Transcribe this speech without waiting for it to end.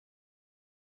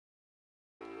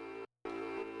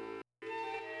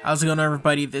How's it going,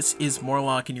 everybody? This is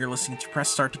Morlock, and you're listening to Press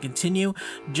Start to Continue.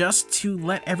 Just to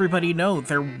let everybody know,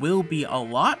 there will be a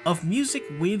lot of music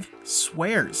with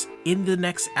swears in the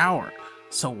next hour,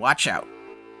 so watch out.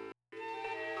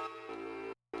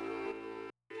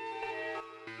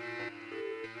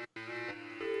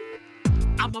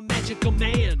 I'm a magical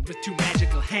man with two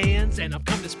magical hands, and I've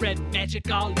come to spread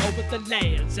magic all over the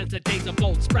land. Since the days of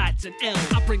old sprites and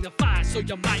elves, I bring the fire, so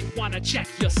you might wanna check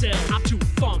yourself. I'm too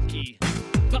funky,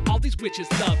 but all these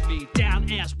witches love me.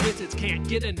 Down-ass wizards can't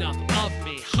get enough of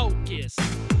me. Hocus,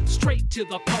 straight to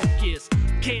the pocus.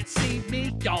 Can't see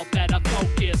me? Y'all better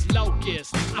focus.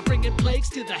 Locust, I'm bringing plagues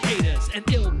to the haters. An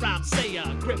ill rhyme sayer,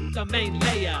 grip the main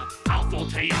layer. I'll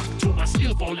voltaire to my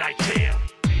skill like chair.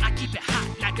 I keep it hot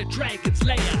like a dragon's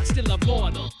lair. Still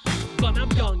immortal, but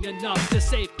I'm young enough to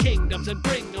save kingdoms and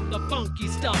bring them the funky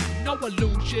stuff. No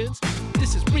illusions,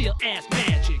 this is real ass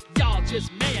magic. Y'all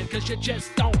just mad cause you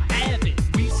just don't have it.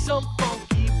 We some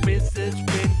funky wizards.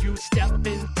 When you step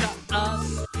into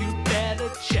us, you better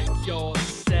check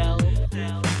yourself.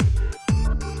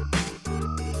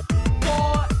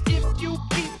 For if you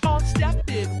keep on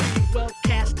stepping, we will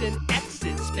cast an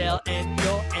exit spell and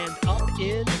you'll end up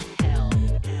in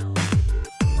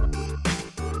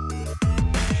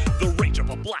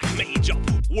a black mage up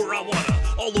where I wanna.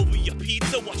 All over your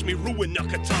pizza, watch me ruin a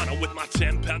katana with my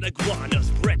 10-pound iguanas.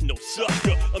 Bread no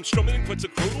sucker, I'm strumming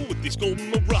Quetzalcoatl with these golden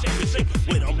maracas.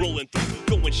 When I'm rolling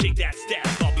through, go and shake that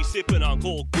staff. I'll be sipping on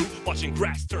cold brew, watching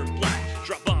grass turn black.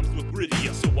 Drop bombs with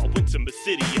Rydia, so I went to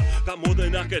Mysidia. Got more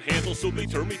than I could handle, so they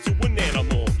turned me to an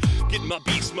animal. Get my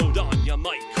beast mode on, you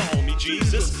might call me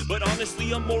Jesus, but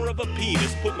honestly I'm more of a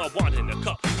penis. Put my wand in a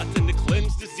cup, I tend to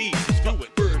cleanse diseases. Screw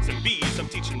it, birds and bees, I'm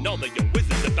teaching all the young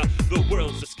wizards about the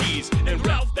world's of skis. And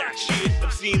Ralph that shit,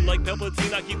 obscene like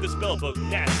Palpatine, I keep the spell book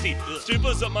nasty.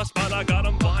 Shivers up my spine, I got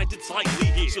them blinded slightly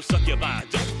here. So suck your vibe,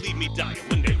 don't leave me dying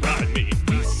when they ride me.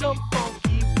 We some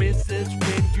funky wizards.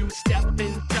 When you step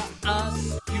into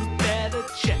us, you better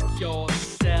check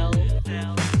yourself.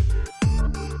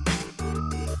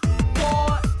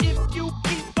 For if you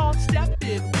keep on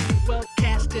stepping, we will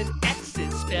cast an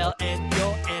exit spell and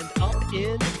you'll end up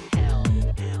in hell.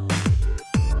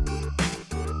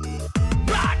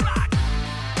 Rock, rock.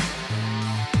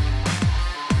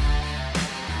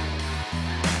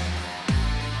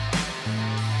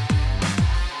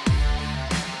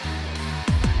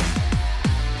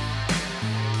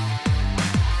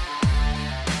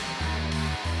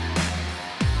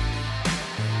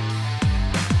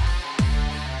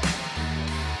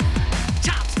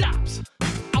 Time stops.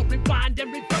 I'll rewind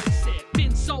and reverse it.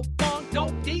 Been so long, no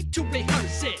need to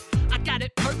rehearse it. I got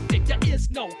it perfect, there is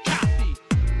no copy.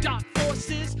 Dark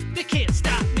forces, they can't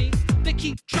stop me. They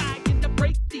keep trying to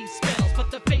break these spells,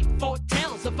 but the fate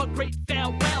foretells of a great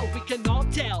farewell. We can all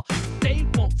tell they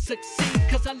won't succeed,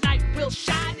 cause a light will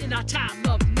shine in our time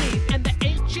of need. And the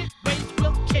ancient ways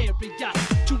will carry us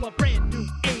to a brand new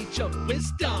age of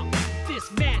wisdom.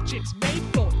 This magic's made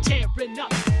for tearing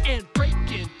up and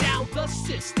breaking down the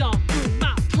system. Through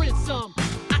my prism,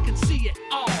 I can see it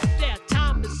all. Their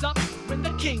time is up when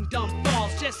the kingdom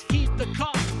falls. Just heed the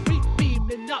call, we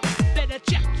beaming up. Better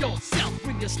check yourself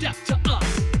when you step to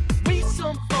us. We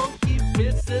some funky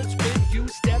wizards. When you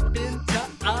step into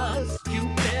us, you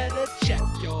better check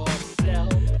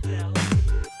yourself.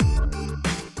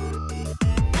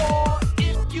 Or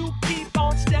if you keep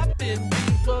on stepping, we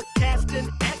will cast an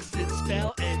exit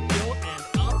spell and you'll end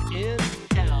up in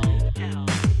hell.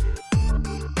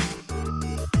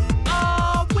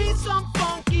 Oh, we some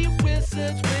funky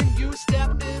wizards. When you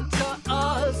step into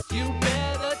us, you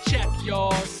better check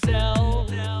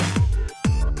yourself.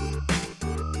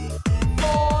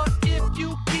 For if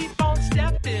you keep on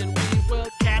stepping, we will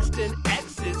cast an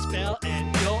exit spell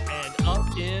and you'll end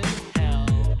up in hell.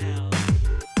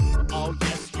 Oh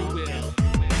yes, you will.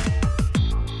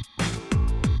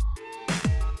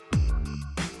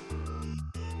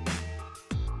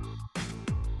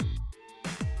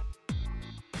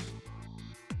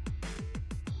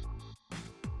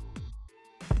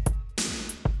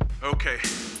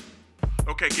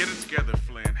 Okay, get it together,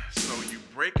 Flynn. So you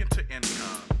break into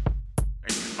Incom, and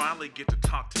you finally get to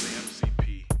talk to the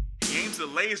MCP. He aims a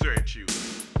laser at you,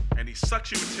 and he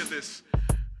sucks you into this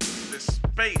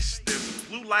space. There's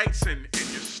blue lights, and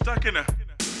you're stuck in a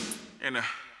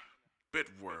bit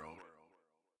world.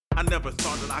 I never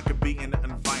thought that I could be in an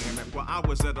environment where I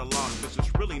was at a loss. There's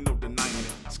just really no denying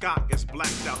it. Sky is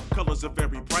blacked out, colors are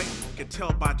very bright. Can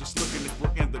tell by just looking if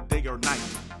we're in the day or night.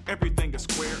 Everything is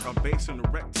square, a base and a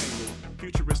rectangle.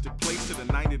 Futuristic place at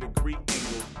a 90-degree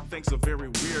angle. Things are very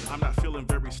weird, I'm not feeling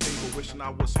very stable. Wishing I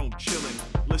was home chilling,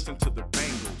 listening to the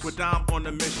Bangles. But I'm on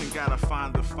a mission, gotta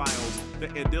find the files. The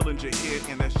Ed Dillinger hit,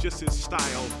 and that's just his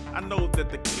style. I know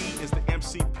that the key is the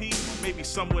MCP. Maybe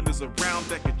someone is around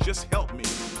that could just help me.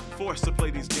 Forced to play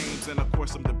these games, and of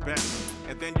course I'm the best.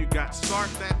 And then you got Sark,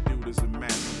 that dude is a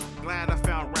mess. Glad I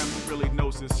found rap who really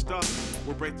knows his stuff.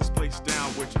 We'll break this place down,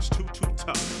 which is too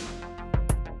tough.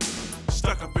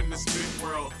 Stuck up in this big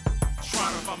world,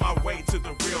 trying to find my way to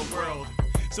the real world.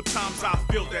 Sometimes I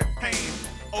feel that pain.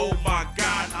 Oh my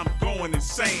God, I'm going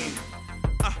insane.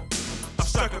 I'm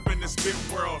stuck up in this big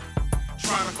world,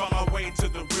 trying to find my way to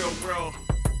the real world.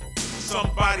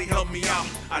 Somebody help me out,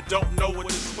 I don't know what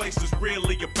this place is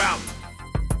really about.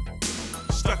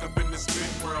 Stuck up in this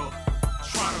big world,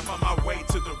 trying to find my way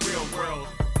to the real world.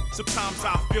 Sometimes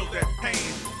I feel that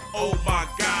pain. Oh my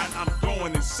God, I'm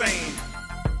going insane.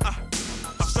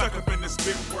 I'm stuck up in this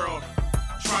big world,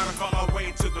 trying to find my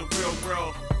way to the real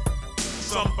world.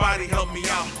 Somebody help me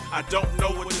out, I don't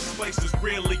know what this place is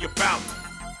really about.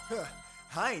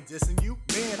 I ain't dissing you,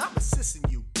 man, I'm assisting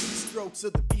you. Strokes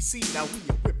of the PC, now we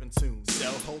are whipping tunes.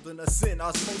 Cell holding us in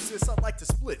osmosis, I'd like to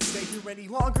split. Stay here any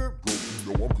longer? Bro,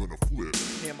 you know I'm gonna flip.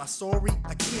 And my story,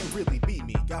 I can't really be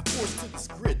me. Got forced to this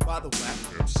grid by the whack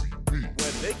MCP.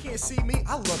 When they can't see me,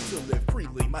 I love to live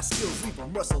freely. My skills leave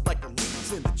them rustle like the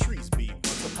leaves in the trees be.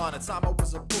 Once upon a time I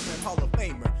was a Brooklyn Hall of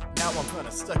Famer. Now I'm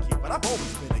gonna stuck here, but I've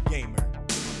always been a gamer.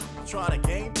 Trying to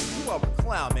game? You are a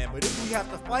clown, man. But if we have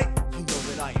to fight, you know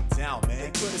that I am down, man. They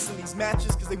put us in these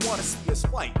matches cause they wanna see us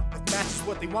fight. If match is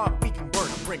what they want, we can burn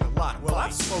and bring a lot of light. Well,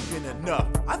 I've spoken enough.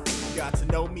 I think you got to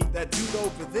know me. That dude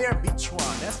over there,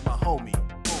 Beatron, that's my homie.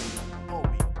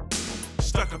 Homie.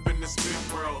 Stuck up in this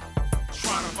big world,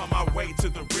 trying to find my way to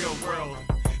the real world.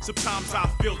 Sometimes I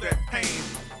feel that pain.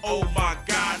 Oh my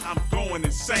God, I'm going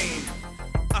insane.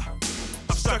 I'm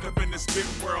stuck up in this big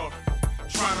world,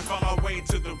 trying to find my way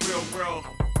to the real world.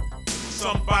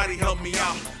 Somebody help me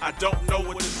out, I don't know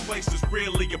what this place is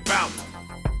really about.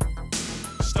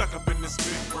 Stuck up in this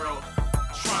big world,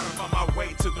 trying to find my way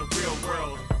to the real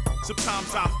world.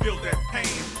 Sometimes I feel that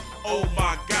pain. Oh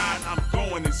my God, I'm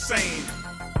going insane.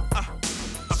 I'm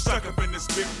stuck up in this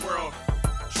big world,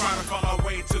 trying to find my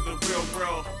way to the real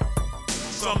world.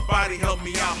 Somebody help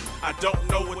me out, I don't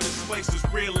know what this place is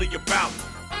really about.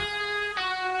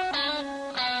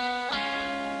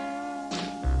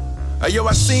 Hey yo,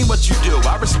 I seen what you do,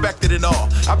 I respect it and all.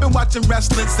 I've been watching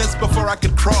wrestling since before I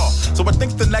could crawl. So I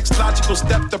think the next logical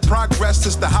step to progress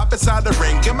is to hop inside the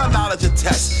ring, give my knowledge a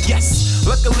test. Yes,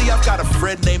 luckily I've got a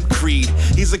friend named Creed.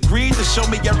 He's agreed to show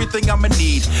me everything I'ma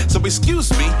need. So excuse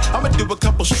me, I'ma do a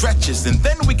couple stretches and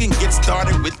then we can get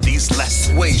started with these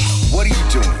lessons. Wait, what are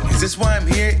you doing? Is this why I'm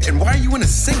here? And why are you in a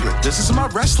singlet? This is my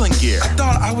wrestling gear. I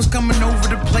thought I was coming over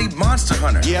to play Monster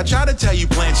Hunter. Yeah, I tried to tell you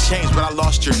plans changed, but I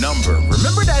lost your number.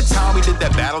 Remember that time we did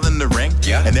that battle in the ring?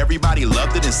 Yeah. And everybody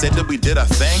loved it and said that we did a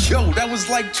thing? Yo, that was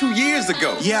like 2 years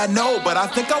ago. Yeah, I know, but I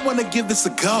think I want to give this a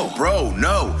go. Bro,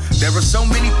 no. There are so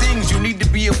many things you need to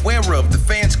be aware of. The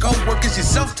fans, co-workers,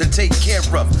 yourself to take care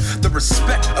of. The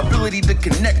respect, ability to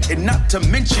connect, and not to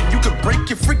mention you could break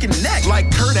your freaking neck.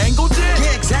 Like Kurt Angle did?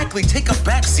 Yeah, exactly. Take a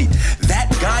backseat. That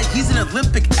guy, he's an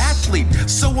Olympic athlete.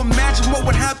 So imagine what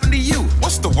would happen to you.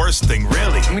 What's the worst thing,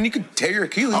 really? I mean, you could tear your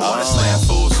Achilles. I wanna slam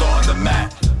fools on the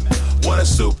mat. Wanna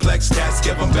suplex cats,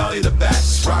 give them belly to back.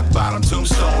 Rock bottom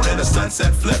tombstone and a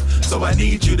sunset flip. So I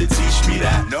need you to teach me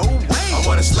that. No way. I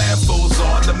wanna slam fools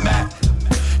on the mat.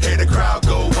 Hear the crowd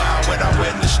go wild when I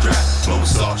win the strap.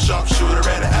 Moonsault, sharpshooter,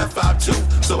 and a F5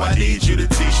 too. So I need you to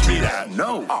teach me that.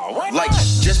 No. Oh, why like, not?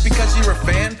 just because you're a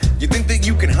fan, you think that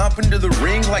you can hop into the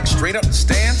ring like straight up the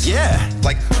stands? Yeah.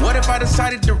 Like, what if I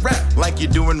decided to rap? Like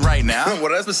you're doing right now? Well,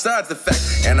 that's besides the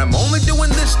fact. And I'm only doing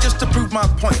this just to prove my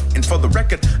point. And for the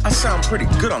record, I sound pretty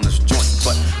good on this joint.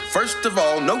 But first of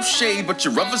all, no shade, but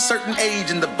you're of a certain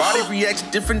age and the body reacts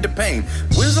different to pain.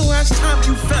 When's the last time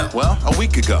you fell? Well, a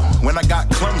week ago, when I got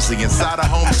clumsy inside a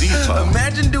Home Depot.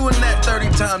 Imagine doing that 30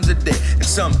 times a day. And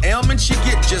some ailments you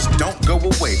get just don't go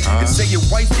away. And say your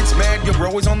wife gets mad, you're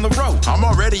always on the road. I'm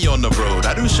already on the road.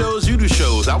 I do shows, you do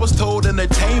shows. I was told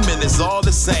entertainment is all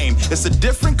the same. It's a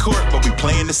different court, but we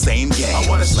playing the same game. I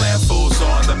wanna slam fools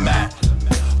on the mat.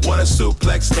 Wanna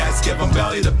suplex cats, give them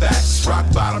belly to back. Rock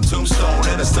bottom tombstone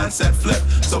and a sunset flip.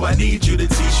 So I need you to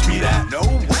teach me that. No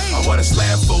way. I wanna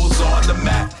slam fools on the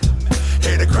mat.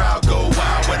 Hear the crowd go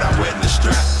wild when I win the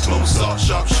strap. Blow salt,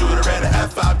 sharpshooter, and an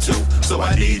F52. So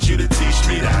I need you to teach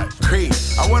me that. Creed,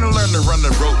 I wanna learn to run the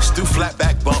ropes, do flat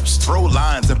back bumps, throw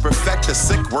lines, and perfect a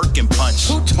sick working punch.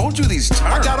 Who told you these terms?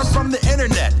 I got them from the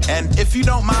internet, and if you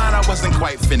don't mind, I wasn't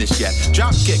quite finished yet.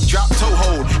 Drop kick, drop toe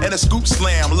hold, and a scoop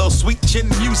slam. A little sweet chin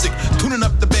music, tuning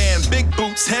up the band. Big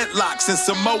boots, headlocks, and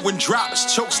Samoan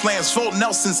drops. Choke slams, full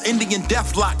Nelsons, Indian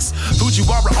death locks.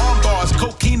 Fujiwara arm bars,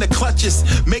 coquina clutches.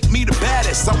 Make me the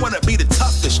baddest, I wanna be the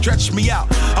toughest. Stretch me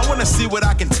out, I wanna see what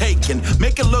I can take and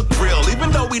make it look real,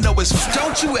 even though we know it's fake.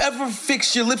 Don't you ever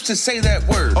fix your lips to say that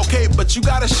word. Okay, but you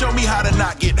gotta show me how to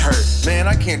not get hurt. Man,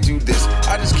 I can't do this.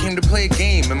 I just came to play a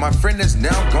game, and my friend is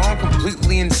now gone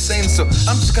completely insane, so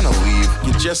I'm just gonna leave.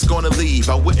 You're just gonna leave.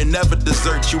 I wouldn't never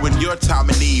desert you in your time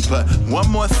of need. But one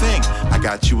more thing, I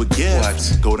got you a gift.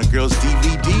 What? Golden Girls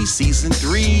DVD Season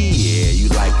 3. Yeah, you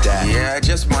like that? Yeah, I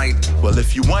just might. Well,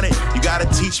 if you want it, you gotta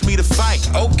teach me to fight.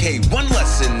 Okay, one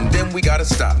lesson, then we gotta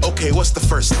stop. Okay, what's the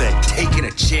first thing? Taking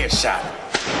a chair shot.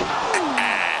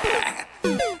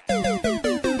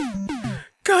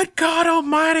 Good God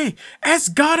Almighty! As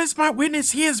God is my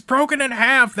witness, he is broken in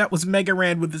half. That was Mega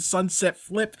Ran with the Sunset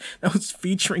Flip. That was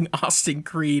featuring Austin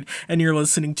Creed. And you're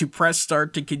listening to Press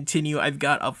Start to Continue. I've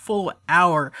got a full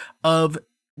hour of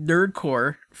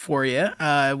nerdcore for you.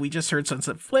 We just heard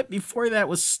Sunset Flip. Before that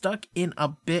was Stuck in a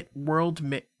Bit World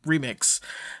Remix.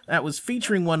 That was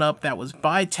featuring One Up. That was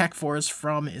by Tech Force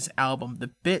from his album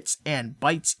The Bits and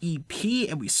Bytes EP.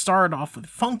 And we started off with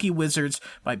Funky Wizards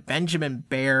by Benjamin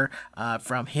Bear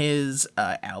from his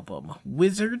album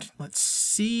Wizard. Let's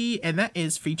see. And that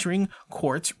is featuring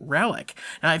Quartz Relic.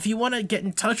 Now, if you want to get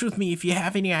in touch with me, if you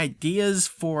have any ideas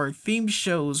for theme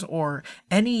shows or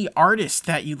any artist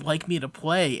that you'd like me to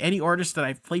play, any artist that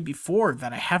I've played before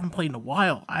that I haven't played in a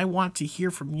while, I want to hear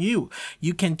from you.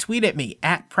 You can tweet at me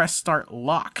at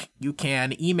PressStartLock. You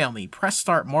can email me,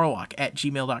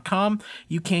 PressStartMorlock@gmail.com.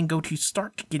 You can go to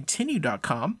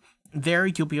StartToContinue.com. There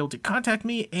you'll be able to contact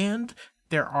me, and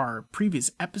there are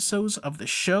previous episodes of the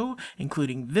show,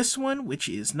 including this one, which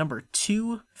is number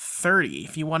 230.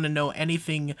 If you want to know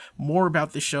anything more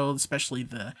about the show, especially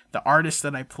the artists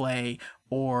that I play,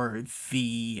 or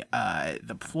the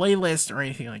playlist or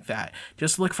anything like that,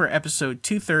 just look for episode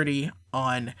 230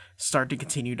 on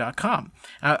StartToContinue.com.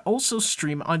 I also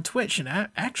stream on Twitch, and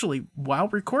actually, while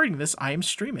recording this, I am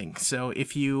streaming. So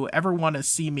if you ever want to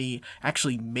see me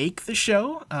actually make the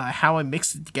show, how I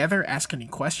mix it together, ask any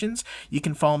questions, you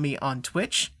can follow me on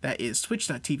Twitch. That is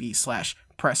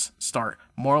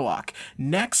twitch.tv/PressStartMorlock.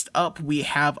 Next up, we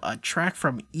have a track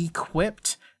from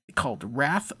Equipped called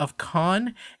Wrath of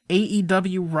Khan,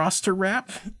 AEW roster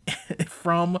rap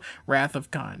from Wrath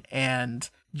of Khan. And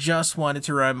just wanted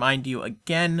to remind you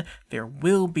again, there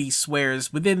will be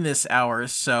swears within this hour,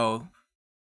 so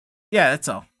yeah, that's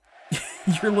all.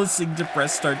 You're listening to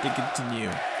Press Start to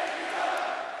Continue.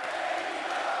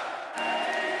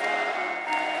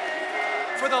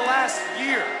 For the last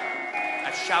year,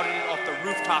 I've shouted it off the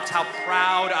rooftops how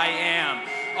proud I am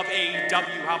of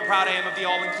AEW, how proud I am of the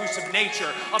all-inclusive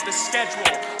nature, of the schedule,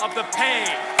 of the pay,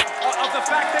 of the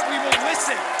fact that we will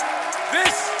listen.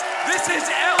 This is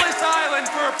Ellis Island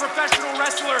for a professional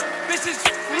wrestler. This is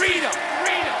freedom.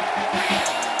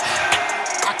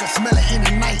 I can smell it in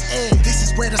the night air. This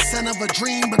is where the son of a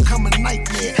dream become a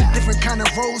nightmare. Different kind of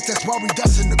roads, that's why we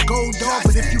dustin' the gold dog.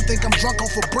 But if you think I'm drunk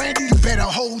off of brandy, you better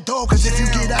hold dog. Cause if you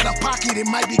get out of pocket, it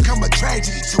might become a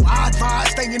tragedy. So I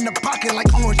advise stay in the pocket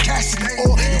like Orange Cassidy.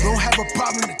 Or you don't have a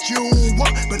problem that you don't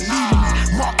want. Believe me,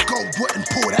 Marco wouldn't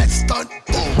pull that stunt.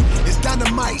 It's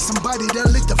dynamite, somebody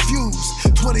done lit the fuse.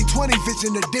 2020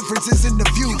 vision, the differences in the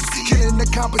views. Killing the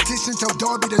competition, tell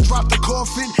Darby to drop the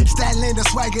coffin. Statlander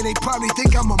swagger, they probably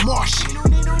think I'm a Martian.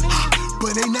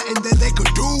 But ain't nothing that they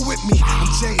could do with me. I'm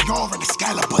JR and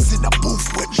Excalibur's in the booth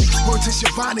with me. Word to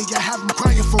Shivani, I have them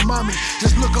crying for mommy.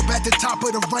 Just look up at the top of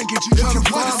the rankings, you trying to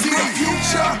find me. If you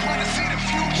wanna see the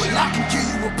future, well I can give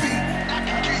you a beat.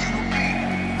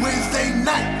 Wednesday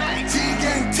night,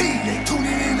 TNT, they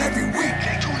tuning in every week.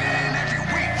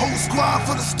 Whole squad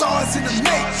for the stars in the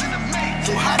mix.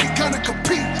 So how they gonna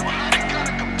compete?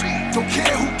 Don't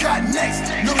care who got next,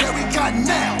 know that we got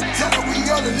now. Tell her we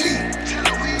all elite.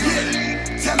 Yeah,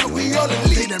 tell her we all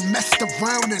elite. They done messed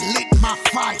around and lit my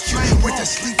fire. Went to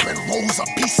sleep and rose a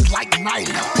beast like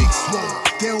Nyla. Big swole,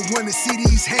 they don't wanna see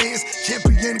these hands.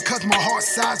 Champion cause my heart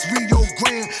size Rio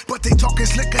Grande. But they talking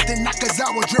slicker than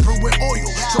Nakazawa dripping with oil.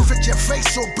 So fit your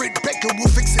face so Britt Rebecca will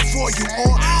fix it for you.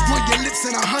 Or run your lips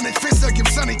in 100 fists or give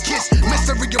Sonny kiss.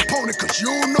 Mystery opponent, cause you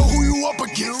don't know who you up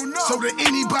against. So to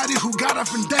anybody who got a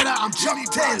vendetta, I'm Johnny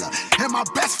Taylor. And my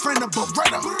best friend a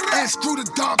Beretta. And screw the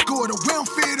dark order, we don't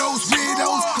fear those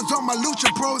weirdos. Cause all my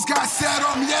lucha bros got set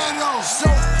on miedo. So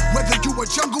whether you a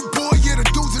jungle boy, yeah, the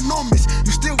dude's enormous.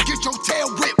 You still get your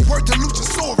tail whipped, word to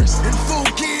Luchasaurus. In full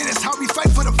gear, that's how we fight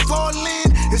for the fallen.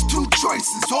 It's two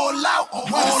choices, all out or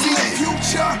all in. The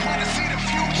future?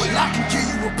 Well, I can give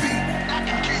you a beat.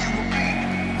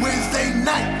 Wednesday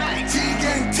night,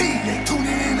 T-Gang T, they tuning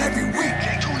in every week.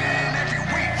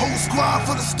 Whole squad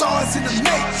for the stars in the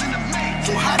make.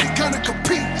 So how they gonna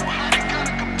compete?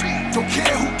 Don't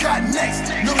care who got next,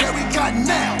 know that we got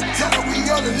now. Tell her we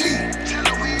all elite.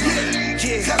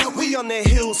 Yeah, we on the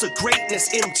hills of greatness,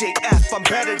 MJF, I'm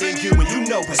better than you, and you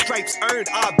know it. Stripes earned,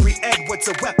 Aubrey Edwards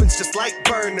are weapons just like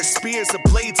burners. Spears are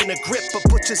blades in a grip, but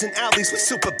butchers and alleys, we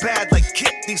super bad like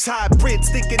Kip. These hybrids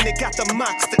thinking they got the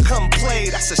mocks to come play.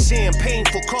 That's a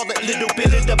champagneful, call it little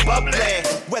bit of the bubbly.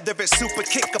 Whether it's super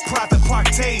kick or private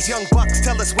parties, young bucks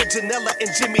tell us we're Janela and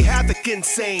Jimmy Havoc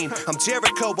insane. I'm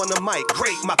Jericho on the mic,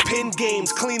 great, my pen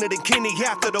game's cleaner than Kenny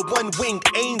after the one-winged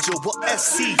angel. We'll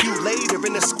SC you later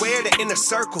in the square to inner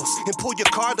circles and pull your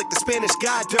card like the Spanish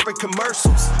guy during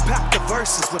commercials. Pack the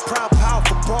verses with proud,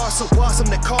 powerful bars so awesome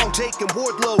that Kong, Jake, and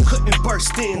Wardlow couldn't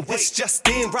burst in. This just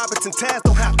in, Roberts and Taz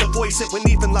don't have to voice it when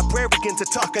even librarians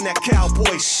are talking that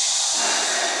cowboy shh.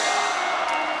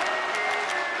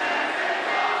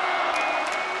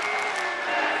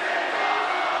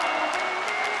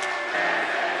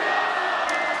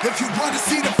 If you wanna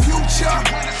see the future,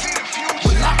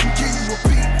 well, I can give you a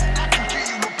beat.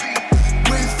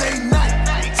 Wednesday night,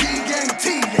 T-Gang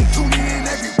T, they tuning in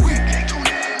every week.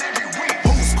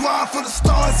 Whole squad for the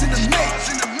stars in the make.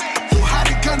 So how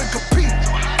they gonna compete?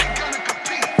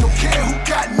 Don't care who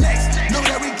got next, know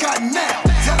that we got now.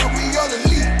 Tell her we all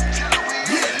elite.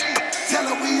 Yeah, tell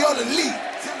her we all elite.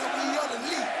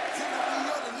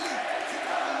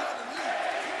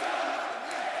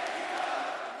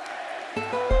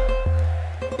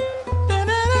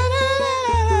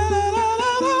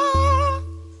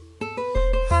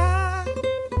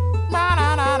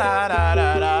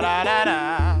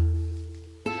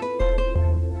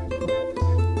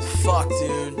 Fuck,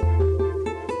 dude.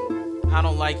 I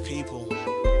don't like people.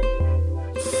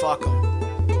 Fuck them.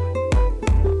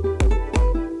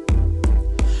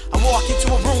 I walk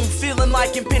into a room feeling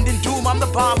like impending doom. I'm the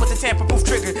bomb with the tamper-proof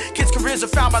trigger. Kids' careers are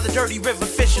found by the dirty river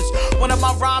fishes. One of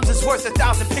my rhymes is worth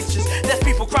 1,000 pictures. Deaf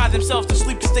people cry themselves to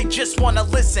sleep cause they just wanna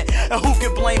listen. And who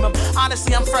can blame them?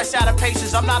 Honestly, I'm fresh out of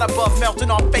patience. I'm not above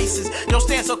melting on faces. Don't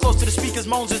stand so close to the speakers.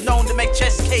 Moans is known to make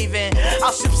chests cave in.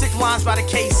 I'll ship sick lines by the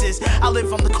cases. I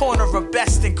live on the corner of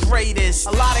best and greatest.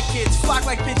 A lot of kids flock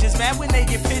like pigeons, man. When they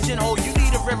get pigeonholed, you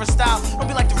need a river style. Don't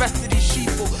be like the rest of these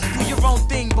sheeple. Do your own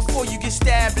thing before you get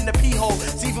stabbed in the pee hole.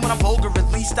 So even when I'm vulgar,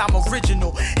 at least I'm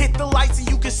original. Hit the lights and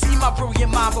you can see my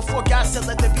brilliant mind. Before God said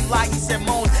let there be light, he said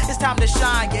moans. It's time to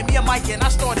shine. Gave me a mic and I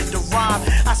started to rhyme.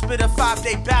 I spit a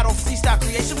 5-day battle. Freestyle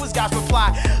creation was God's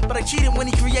reply. But I cheated when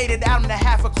he created Adam to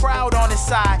have a crowd on his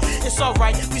side. It's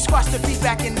alright, we squashed the beat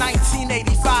back in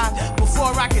 1985.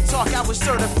 Before I could talk, I was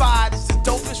certified as the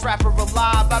dopest rapper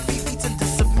alive. I beat beats into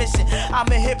submission. I'm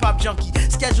a hip-hop junkie,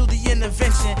 schedule the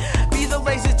intervention. Be the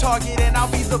laser target and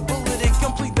I'll be the bullet and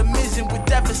complete the mission with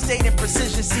devastating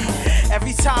precision. See,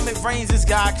 every time it rains it's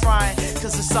God crying,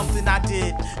 cause it's something I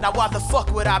did. Now why the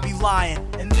fuck would I be lying?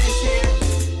 And this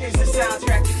here is the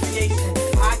soundtrack to creation.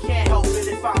 I can't help it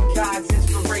if I'm God's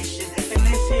inspiration. And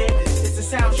this here is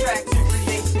the soundtrack to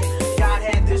creation. God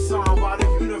had this song while the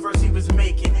universe he was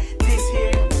making. This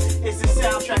here is the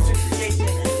soundtrack to creation.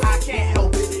 I can't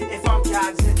help it if I'm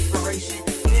God's inspiration.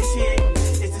 This here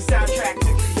is the soundtrack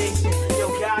to creation. Yo,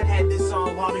 God had this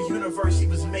song while the universe he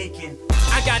was making.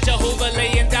 I got Jehovah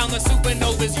laying down the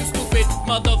supernovas, you stupid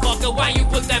motherfucker. Why you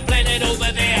put that planet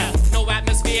over there? No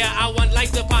atmosphere, I want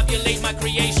life to populate my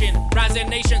creation. Rising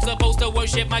nations supposed to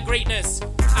worship my greatness.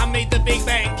 I made the Big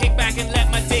Bang, kick back and let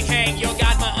my dick hang. Your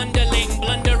God, my underling,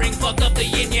 blundering, fuck up the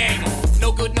yin-yang.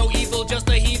 No good, no evil, just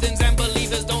the heathens and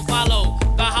believers don't follow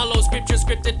the hollow scripture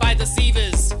scripted by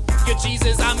deceivers. Your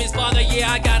Jesus, I'm his father,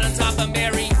 yeah, I got on top of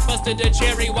Mary. Busted a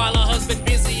cherry while her husband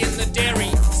busy in the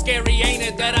dairy. Scary, ain't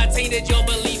it, that I tainted your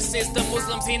belief system?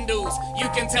 Muslims, Hindus, you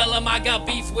can tell them I got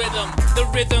beef with them. The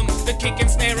rhythm, the kick and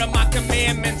snare of my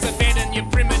commandments. Abandon your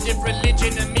primitive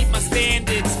religion and meet my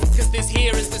standards. Cause this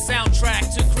here is the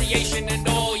soundtrack to creation, and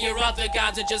all your other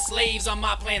gods are just slaves on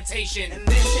my plantation. And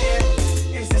this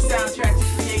here is the soundtrack to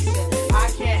creation.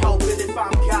 I can't help it if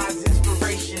I'm God's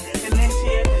inspiration. And this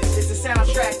here is the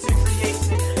soundtrack to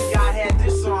creation. God had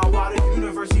this song while the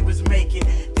universe he was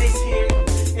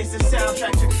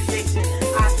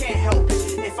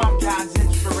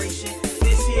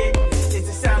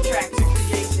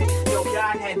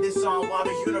song while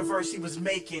the universe he was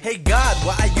making. Hey God,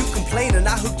 why are you complaining?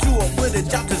 I hooked you up with a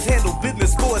job, just handle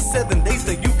business for 7 days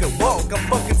so you can walk. I'm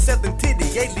fucking 7 titty,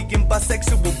 alien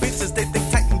bisexual bitches. They think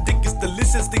Titan dick is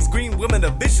delicious, these green women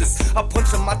are vicious. I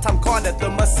punch on my time card after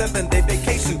my 7-day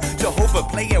vacation. Jehovah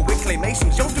playing with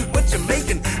claymations, yo dude what you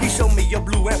making? He showed me a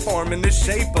blue ant farm in the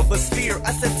shape of a sphere.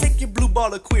 I said take your blue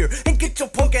ball of queer and get your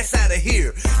punk ass out of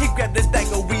here. He grabbed this bag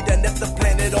of weed and left the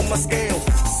planet on my scale.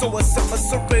 So I set my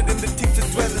serpent in the teacher's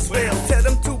dwell as well. Tell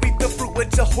him to eat the fruit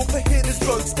with Jehovah hit his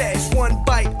drug stash. One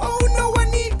bite, oh no I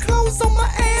need clothes on my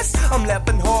ass. I'm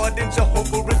laughing hard and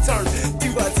Jehovah returned.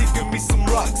 DYT give me some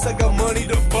rocks, I got money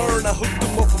to burn. I hooked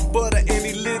him up with butter and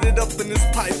he lit it up in his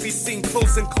pipe. He seen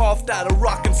close and coughed out a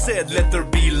rock and said let there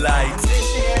be light.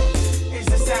 This here is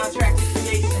the soundtrack to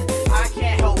creation. I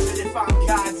can't help it if I'm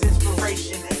God's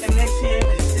inspiration. And this here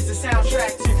is the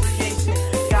soundtrack to creation.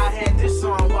 God had this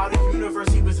song while the universe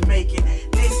he was making.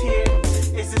 This here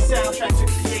is the soundtrack to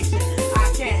creation.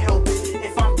 I can't help it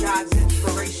if I'm God's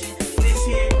inspiration. This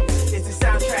here is the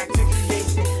soundtrack to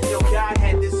creation. Yo, God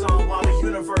had this song while the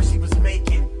universe he was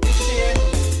making. This here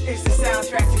is the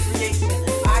soundtrack to creation.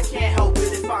 I can't help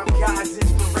it if I'm God's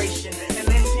inspiration. And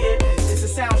this here is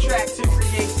the soundtrack to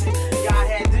creation. God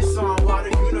had this song while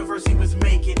the universe he was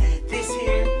making. This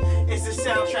here is the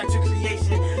soundtrack to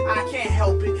creation. I can't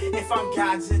help it if I'm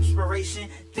God's inspiration.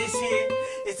 This here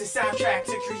is the soundtrack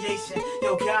to creation.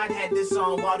 Yo, God had this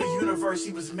song while the universe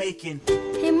he was making.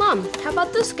 Hey Mom, how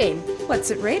about this game?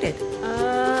 What's it rated?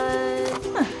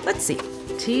 Let's see.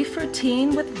 T for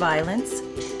teen with violence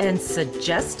and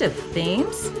suggestive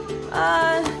themes?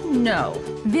 No.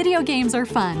 Video games are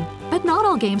fun, but not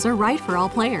all games are right for all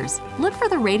players. Look for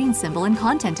the rating symbol in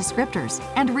content descriptors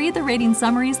and read the rating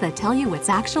summaries that tell you what's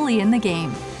actually in the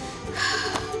game.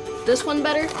 This one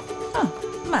better?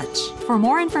 Much. For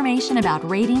more information about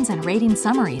ratings and rating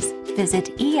summaries,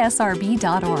 visit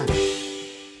esrb.org.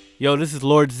 Yo, this is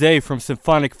Lord Zay from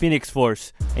Symphonic Phoenix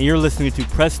Force, and you're listening to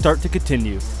Press Start to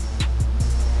Continue.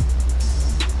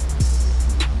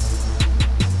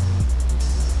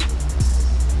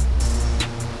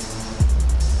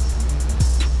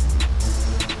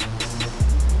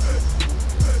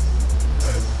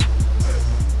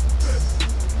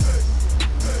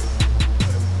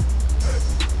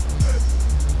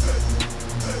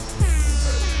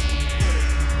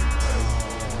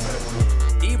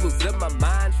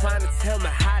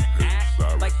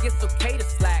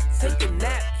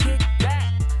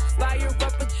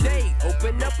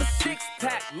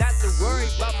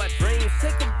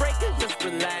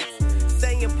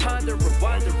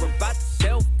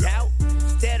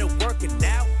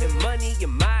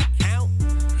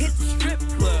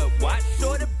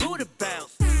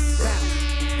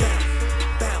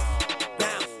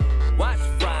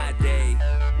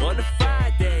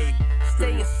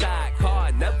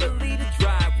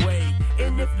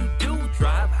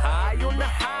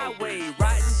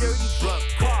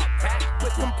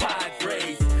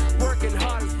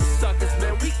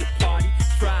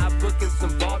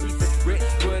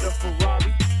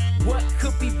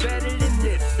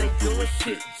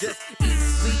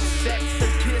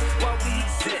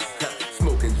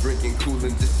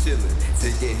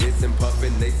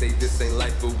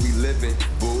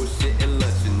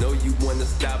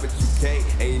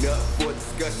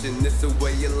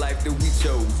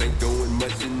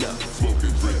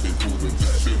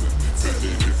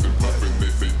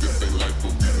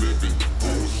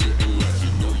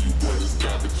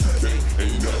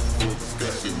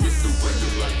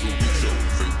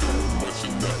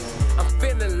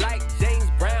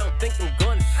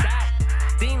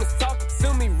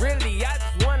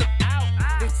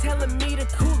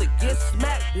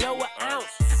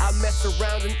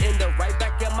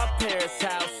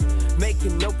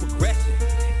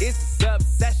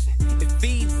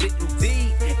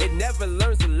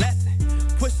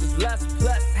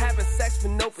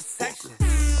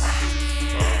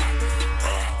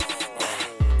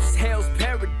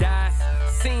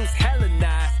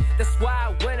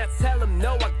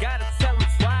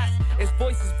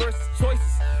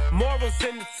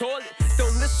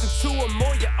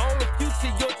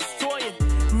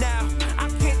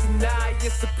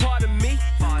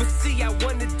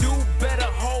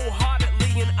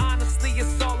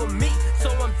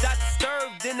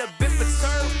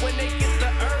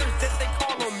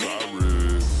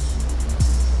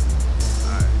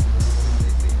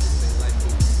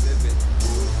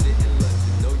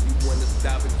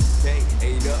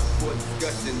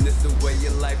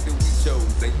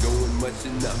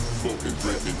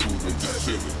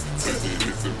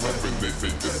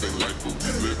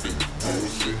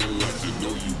 Bullshit and lies, you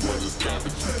know you wanna stop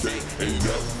it, you can't. Ain't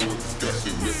up for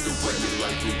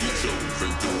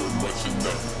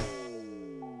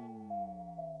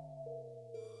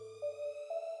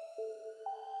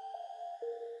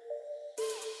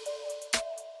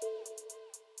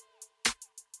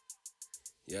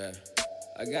Yeah,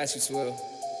 I got you, Swill.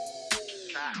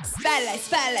 Spotlight,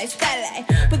 spotlight,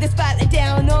 spotlight. Put the spotlight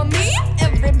down on me.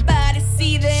 Everybody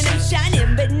see that I'm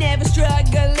shining, but never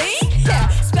struggling. Yeah.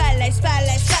 Spotlight,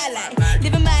 spotlight, spotlight.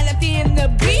 Living my life in the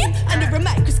beam. Under a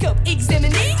microscope,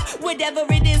 examining whatever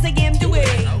it is I am doing.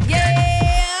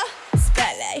 Yeah.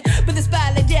 Spotlight. Put the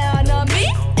spotlight down on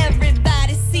me.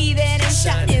 Everybody see that I'm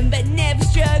shining, but never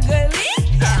struggling.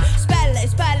 Yeah. Spotlight,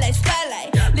 spotlight,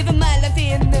 spotlight. Living my life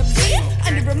in the beam.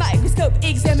 Under a microscope,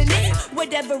 examining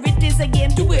whatever it is I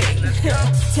am doing.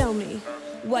 Tell me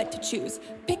what to choose.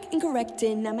 Pick incorrect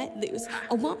and I might lose.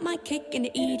 I want my cake and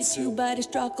I eat it too, but I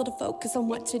struggle to focus on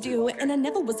what to do. And I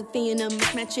never was a fan of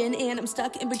mismatching, and I'm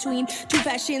stuck in between two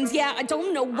passions. Yeah, I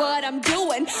don't know what I'm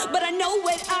doing, but I know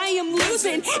what I am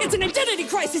losing. It's an identity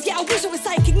crisis. Yeah, I wish I was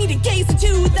psychic, need to gaze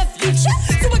into the future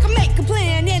so I can make a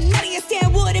plan and not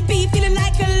understand what it be feeling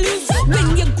like a loser.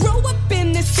 When you grow up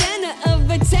in the center of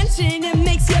attention, it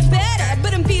makes you better,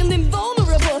 but I'm feeling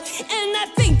vulnerable, and I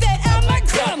think that I might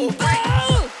crumble.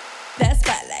 That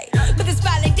spotlight, put the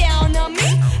spotlight down on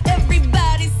me.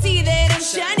 Everybody see that I'm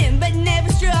shining, but never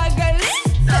struggling.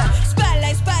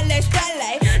 Spotlight, spotlight,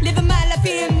 spotlight. Living my life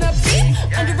in the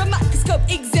beat. Under a microscope,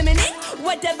 examining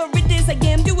whatever it is I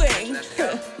am doing.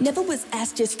 Never was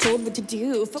asked, just told what to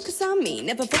do. Focus on me,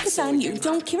 never focus on you.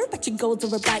 Don't care about your goals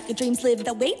or about your dreams. Lived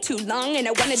that way too long, and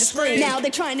I wanted to scream. Now they're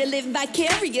trying to live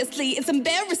vicariously. It's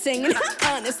embarrassing, and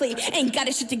honestly, ain't got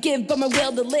a shit to give but my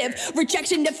will to live.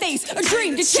 Rejection to face, a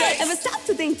dream to chase. Ever stop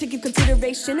to think, to give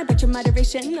consideration about your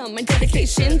moderation on my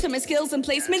dedication to my skills and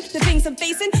placement, the things I'm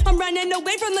facing? I'm running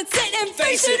away from, let's sit and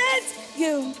face it. It's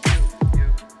you.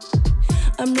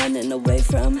 I'm running away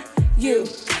from you,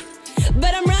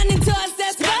 but I'm running towards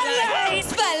that spotlight.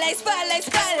 Spotlight, spotlight,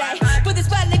 spotlight. Put the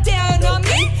spotlight down on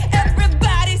me.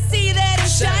 Everybody see that I'm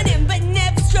shining, but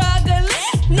never struggling.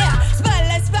 Now,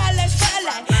 spotlight, spotlight,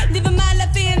 spotlight. Living my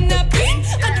life in the beat.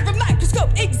 Under a microscope,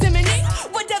 examining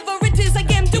whatever it is I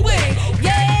am doing.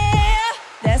 Yeah,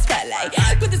 that spotlight.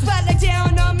 Put the spotlight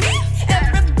down on me.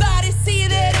 Everybody see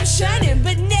that I'm shining,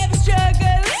 but never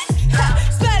struggling.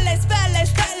 Spotlight, spotlight,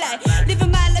 spotlight.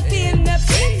 Living my life in the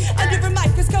beat. Under a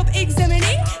microscope,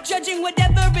 examining, judging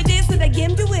whatever it is that I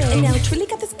am doing. And now I truly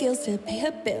got the skills to pay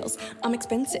her bills. I'm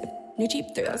expensive, no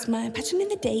cheap thrills. My passion in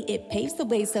the day, it paves the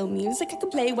way. So music I can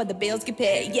play while the bills get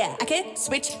paid. Yeah, I can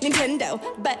switch Nintendo,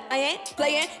 but I ain't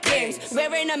playing games.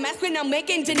 Wearing a mask when I'm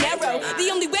making dinero. The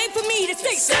only way for me to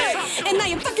stay safe. And I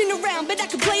am fucking around, but I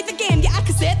can play the game. Yeah, I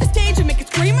can set the stage and make it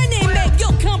scream my name. Man,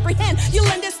 you'll comprehend, you'll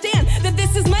understand that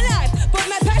this is my life, but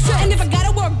my passion. And if I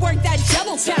gotta work that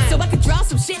double time, so I can draw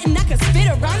some shit and I can spit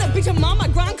around a bitch. I'm on my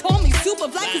grind, call me super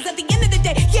fly, cause at the end of the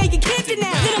day, yeah, you can't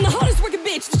deny that I'm the hardest working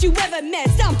bitch that you ever met.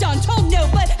 Stomped on, told no,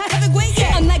 but I haven't quit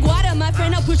yet. I'm like water, my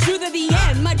friend, I'll push through to the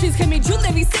end. My dreams can be true,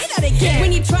 let me say that again.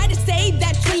 When you try to say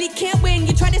that really can't win,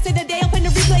 you try to say that they open a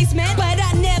replacement, but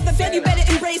I never failed, you better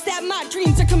embrace that. My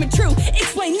dreams are coming true,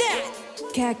 explain that.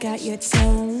 Cat got your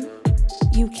tongue,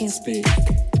 you can't speak.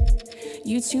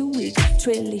 You too weak,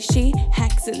 trilly, she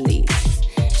hacks a leak.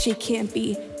 She can't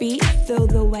be beat, throw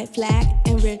the white flag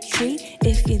and retreat.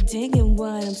 If you're digging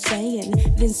what I'm saying,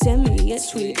 then send me a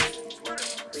tweet.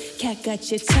 Cat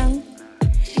got your tongue,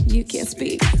 you can't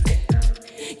speak.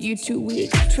 You too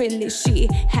weak, trilly, she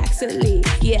hacks a lead.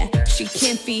 Yeah, she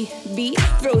can't be beat,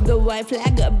 throw the white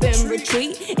flag up and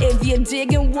retreat. If you're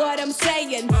digging what I'm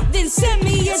saying, then send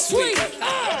me a tweet.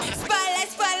 Spotlight,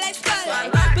 spotlight,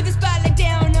 spotlight. Put the spotlight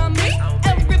down on me.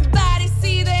 Everybody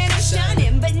see that I'm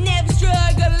shining, but never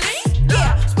struggling.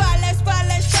 Yeah, spotlight,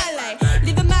 spotlight, spotlight.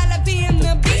 Living my life in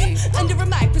the beat. Under a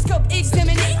microscope,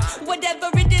 examining whatever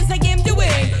it is I am doing.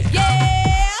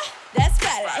 Yeah, that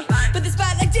spotlight. Put the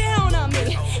spotlight down on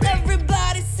me.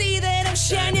 Everybody see that I'm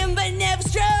shining, but never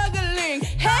struggling.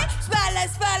 Hey, spotlight,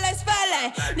 spotlight,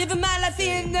 spotlight. Living my life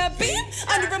in the beam.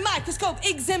 Under a microscope,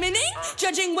 examining,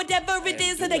 judging whatever it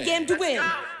is that I am doing.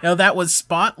 Now that was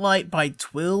Spotlight by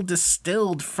Twill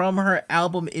Distilled from her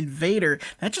album Invader.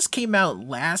 That just came out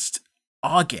last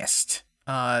August.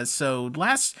 So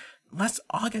last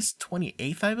August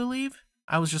 28th, I believe.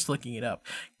 I was just looking it up.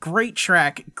 Great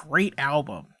track, great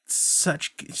album.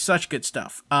 Such good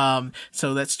stuff.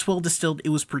 So that's Twill Distilled. It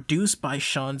was produced by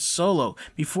Sean Solo.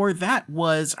 Before that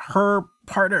was her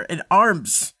partner in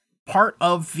arms, part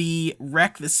of the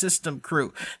Wreck the System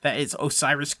crew. That is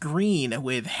Osiris Green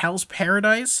with Hell's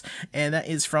Paradise, and that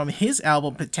is from his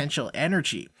album Potential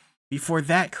Energy. Before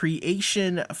that,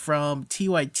 Creation from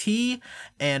TYT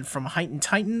and from Heightened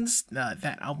Titans,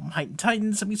 that album Heightened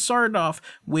Titans. And we started off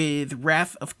with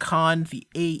Wrath of Khan, the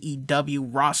AEW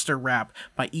roster rap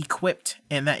by Equipped,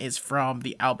 and that is from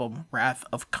the album Wrath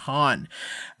of Khan.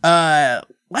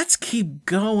 Let's keep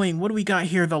going. What do we got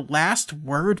here? The Last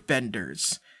Word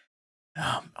Benders.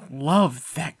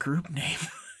 Love that group name.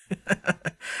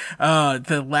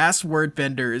 The Last Word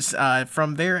Benders,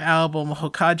 from their album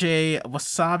Hokage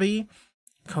Wasabi,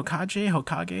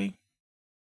 Hokage,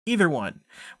 either one,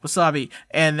 Wasabi,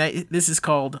 and this is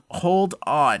called Hold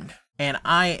On, and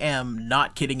I am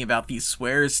not kidding about these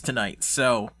swears tonight,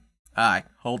 so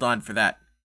hold on for that.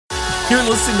 You're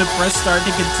listening to Press Start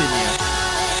to continue.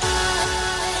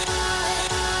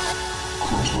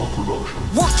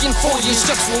 Working for you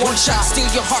just for one shot, steal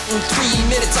your heart in 3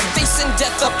 minutes. I'm facing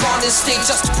death up on this stage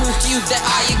just to prove to you that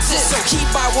I exist. So heed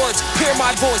my words, hear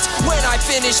my voice. When I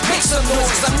finish, make some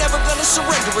noise. I'm never gonna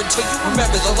surrender until you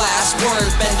remember the last word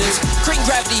benders. Creating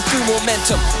gravity through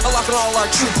momentum, unlocking all our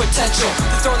true potential.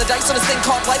 We're throwing the dice on this thing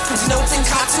called life, cause you know it's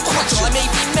inconsequential. I may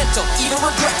be mental, even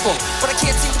regretful, but I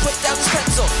can't seem to put down this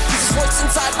pencil. Cause this voice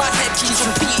inside my head keeps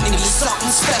repeating me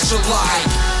something special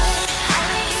like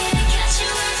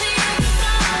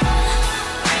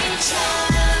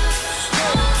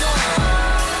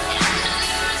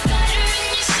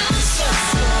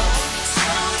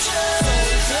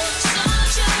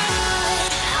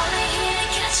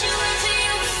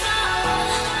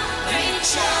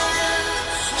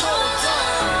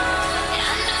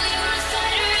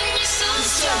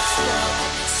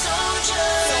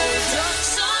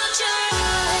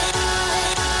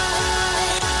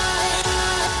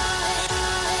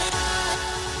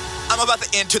about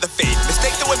to enter the fate. Mistake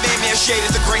that would made me a shade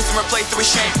is a grace and replaced it with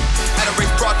shame. Had to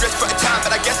raise progress for a time, but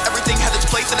I guess everything has its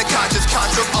place in a conscious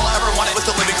construct. All I ever wanted was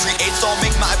to live and create, so I'll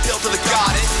make my appeal to the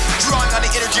goddess. Drawing on the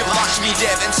energy of Lakshmi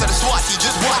Dev instead of Swati,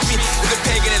 just watch me. Is it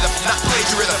paganism, not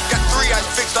plagiarism? Got 3 eyes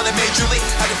fixed on it majorly.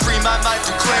 Had to free my mind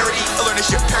through clarity. I learned to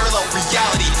shift parallel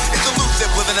reality. It's elusive,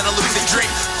 living an elusive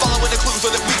dream. Following the clues so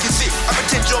that we can see our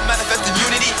potential manifest in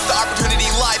unity. The opportunity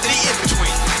lies in the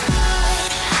in-between.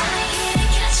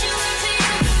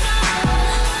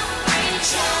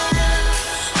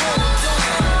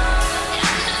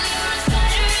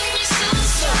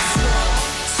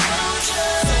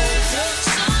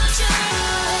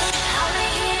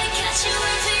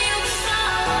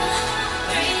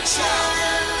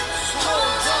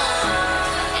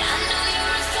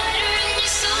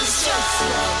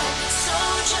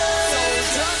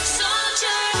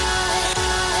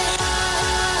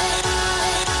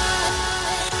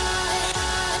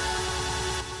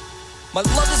 My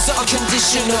love is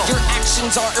unconditional, your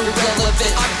actions are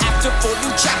irrelevant. I'm after 4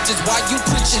 new chapters, why you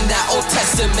preaching that Old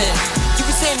Testament? You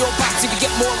can stay in your box if you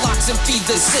get more locks and feed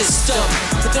the system.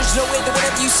 But there's no way that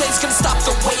whatever you say is gonna stop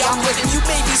the way I'm living. You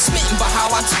may be smitten by how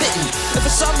I'm spitting, and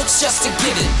for some it's just a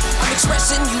given. I'm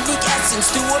expressing unique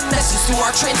essence through a message through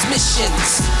our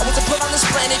transmissions. I wasn't put on this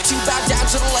planet to bow down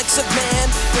to the likes of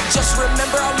man, but just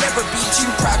remember I'll never be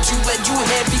too proud to lend you a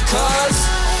hand because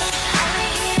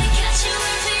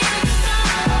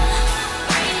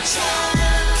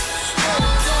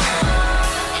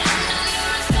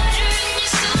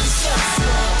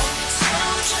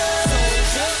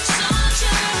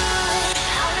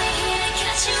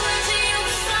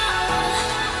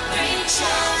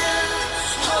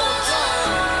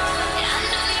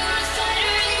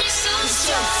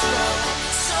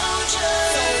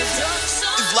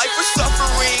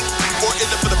suffering, or is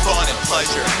it for the fun and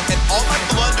pleasure? And all my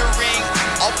blundering,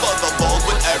 I'll buzz the bold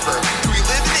whatever. Do we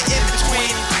live in the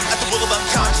in-between, at the will of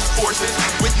unconscious forces,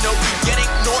 with no beginning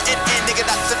nor an end, nigga,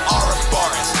 that's an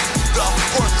Ouroboros. The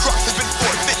Horcrux has been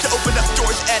forfeit to open up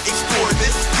doors and explore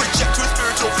this. Project to a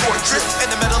spiritual fortress, in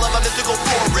the middle of a mystical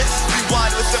forest.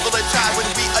 Rewind to a simpler time when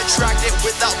we attract it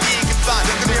without being confined.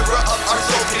 The mirror of our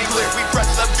soul getting clear, we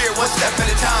persevere 1 step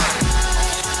at a time.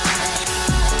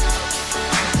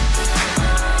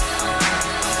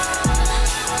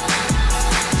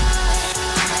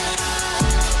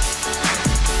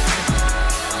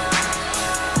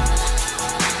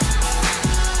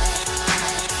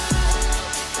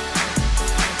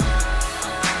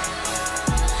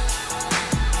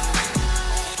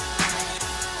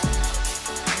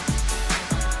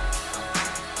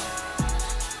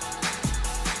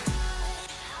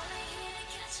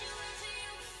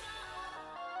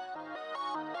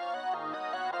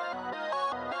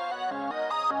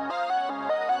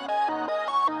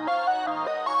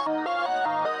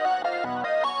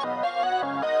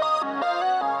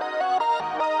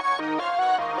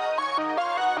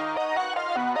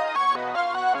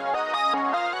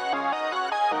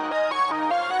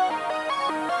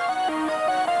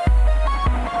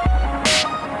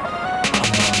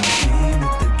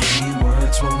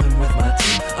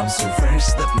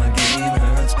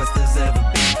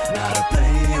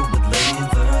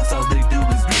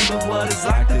 it's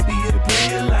like to be a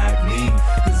player like me,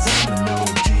 cause I'm an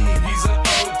OG. He's an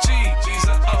OG, he's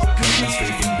an OG.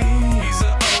 He's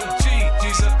an OG,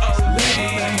 he's an OG.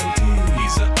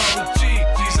 He's an OG,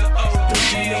 he's an OG. Don't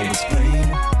you know it's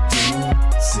plain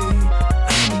to see?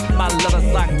 My lovers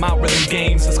like my rhythm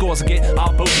games. The scores I get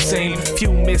are both the same.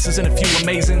 Few misses and a few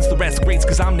amazings. The rest greats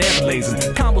cause I'm never lazy.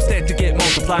 Combo stat to get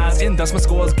multiplies, and thus my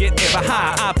scores get ever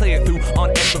high. I play it through on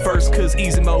extra first, cause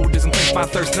easy mode doesn't quench my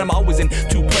thirst. And I'm always in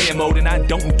two-player mode, and I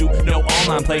don't do no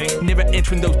online play. Never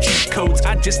entering those cheat codes,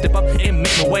 I just step up and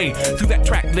make my way through that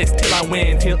track list till I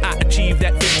win, till I achieve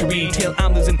that victory, till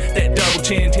I'm losing that double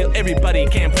chin, till everybody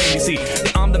can plainly see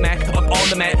that I'm the Mac up on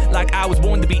the mat, like I was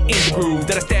born to be in the groove.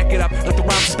 That I stack it up like the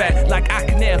rhymes spat, like I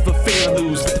can never fail or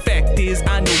lose. But the fact is,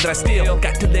 I know that I still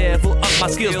got to level up my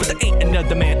skills, but there ain't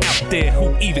another man out there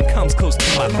who even comes close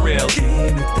to my thrill.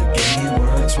 Game at the game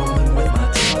works, rolling with my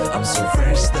team. I'm so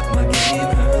fresh that my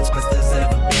game hurts, best there's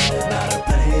ever been. Not a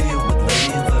player with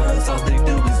flavors, all they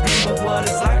do is dream of what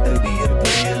it's like to be a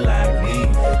player like me,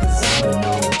 cause I'm an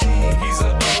OG. He's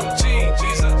an OG,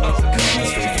 he's an OG.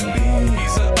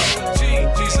 He's an OG,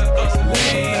 he's an OG.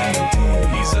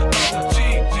 He's an OG,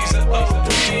 he's an OG.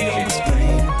 It's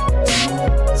plain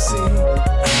to see.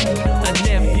 I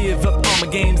never give up on my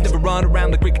games, never run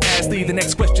around like Rick Astley. The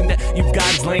next question that you've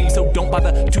got is lame, so don't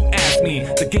bother to ask me.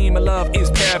 The game I love is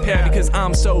para because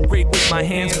I'm so great with my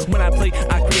hands. When I play,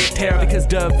 I create terror because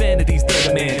divinity's the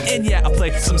demand. And yeah, I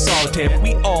play some solitaire, but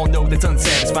we all know that's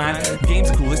unsatisfying. The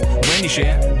game's the coolest when you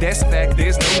share, that's a fact,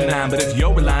 there's no denying. But if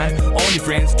you're relying on your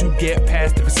friends to get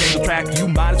past every single track, you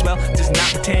might as well just not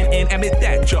pretend and admit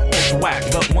that you're ultra whack.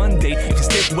 But one day, if you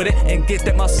stick with it and get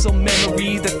that muscle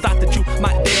memory, the thought that you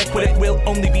might dare quit it will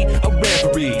only be a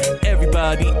reverie.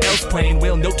 Everybody else playing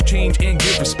will note to change and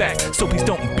give respect, so please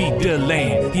don't be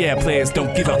delaying. Yeah, players,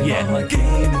 don't give up yet. My game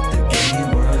at the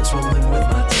game works, rolling with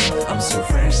my team. I'm so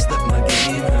fresh that my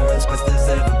game hurts, best there's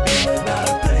ever been. Not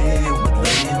a player with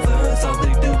flavors, all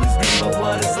they do is dream of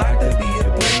what it's like to be a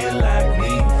player like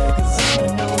me, cause I'm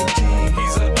an OG.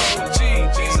 He's an OG,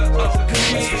 he's an OG.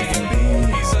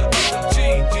 He's an OG,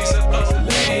 he's an OG.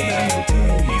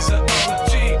 He's an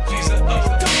OG, he's an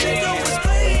OG. Don't you know it's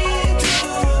plain to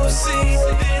see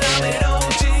that I'm an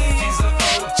OG? He's an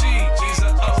OG, he's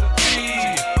an OG.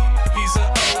 He's an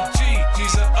OG,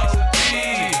 he's an OG.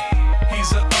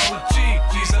 He's an OG,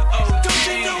 he's an OG. Don't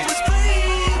you know it's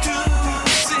plain to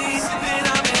see that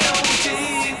I'm an OG?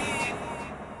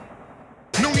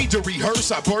 No need to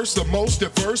rehearse, I burst the most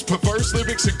diverse, perverse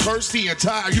lyrics and curse the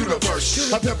entire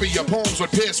universe. I pepper your poems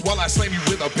with piss while I slam you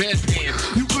with a bedpan.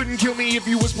 You couldn't kill me if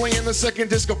you was playing the second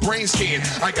disc of Brain Scan.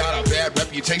 I got a bad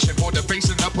reputation for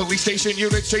defacing the police station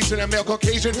units, chasing a male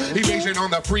Caucasian, evasion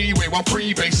on the freeway while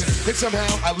freebasing. And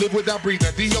somehow I live without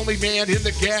breathing, the only man in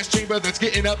the gas chamber that's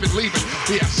getting up and leaving.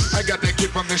 Yeah, I got that kid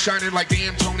from The Shining, like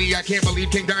damn Tony, I can't believe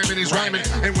King Diamond is rhyming.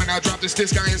 And when I drop this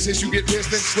disc, I insist you get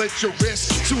pissed and slit your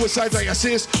wrist. Suicides I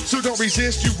assist, so don't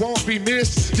resist, you won't be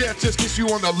missed. Death just kiss you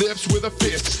on the lips with a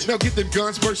fist. Now get them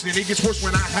guns bursting, it gets worse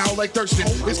when I howl like Thurston.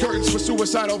 It's curtains for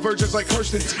suicidal virgins like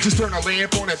Kirsten. Just turn a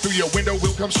lamp on and through your window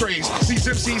will come strays. These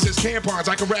MCs is tampons,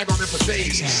 I can rag on them for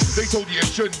days. They told you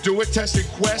shouldn't do it, testing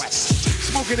quest.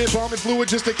 Smoking and bombing fluid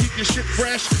just to keep your shit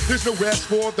fresh. There's no rest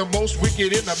for the most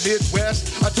wicked in the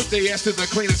Midwest. I took their ass to the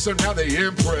cleanest, so now they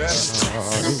impressed.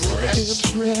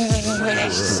 Impressed,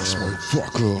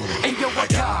 motherfucker. Hey yo, I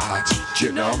got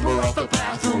your number off the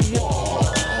bathroom wall.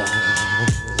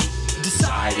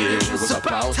 Decided it was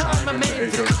about time I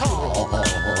made the call.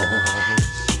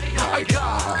 I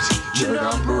got your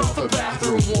number off the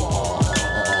bathroom wall.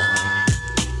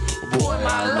 Boy, am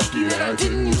I lucky that I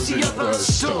didn't use the other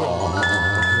stall.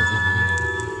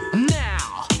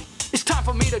 Now, it's time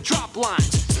for me to drop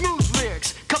lines. Smooth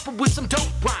lyrics, coupled with some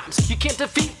dope rhymes. You can't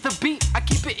defeat the beat, I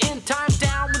keep it in time,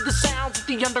 down with the sounds of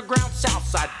the underground south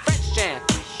side. Fresh and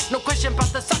no question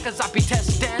about the suckers I be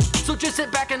testing. So just sit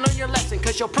back and learn your lesson,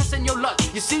 cause you're pressing your luck.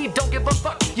 You see, don't give a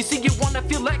fuck. You see, you wanna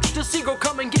feel ecstasy, go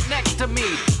come and get next to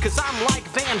me. Cause I'm like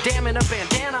Van Damme in a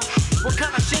bandana. What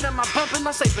kind of shit am I pumping?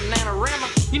 I say Bananarama.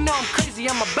 You know I'm crazy,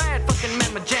 I'm a bad fucking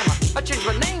mamma jamma. I changed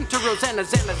my name to Rosanna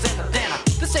Zanna Zanna Dana.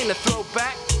 This ain't a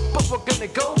throwback, but we're gonna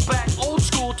go back. Old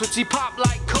school Tootsie Pop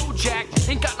like Kojak.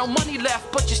 Ain't got no money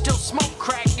left, but you still smoke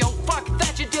crack. Yo, fuck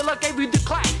that, your dealer gave you the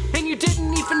clap. And you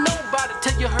didn't even know about it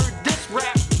till you heard this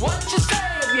rap. What you say?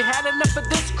 Have you had enough of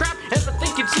this crap? Ever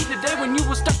think you'd see the day when you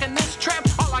were stuck in this trap?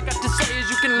 All I got to say is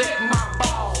you can lick my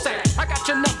balls. Say, I got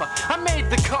your number, I made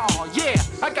the call. Yeah,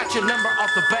 I got your number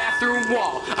off the bathroom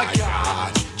wall. I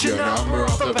got your number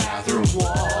off the bathroom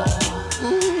wall.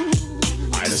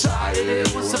 I decided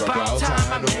it was about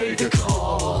time I made the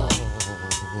call.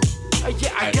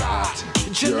 Yeah, I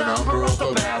got your number off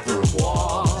the bathroom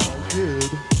wall.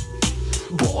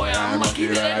 Boy, I'm lucky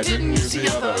that I didn't use the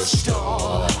other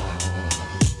stall.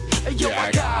 Yeah,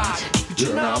 I got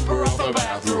your number off the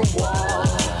bathroom wall.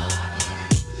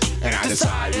 And I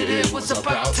decided it was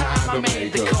about time I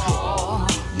made the call.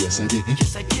 Yes, I did.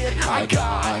 Yes, I did. I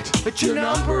got your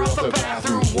number off the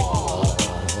bathroom wall.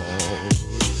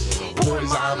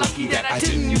 Boys, I'm lucky that I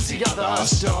didn't use the other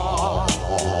stall.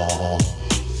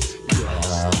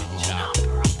 Yeah.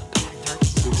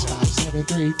 6, 5, 7,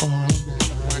 3, 4. I'm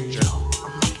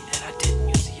lucky that I didn't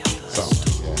use the other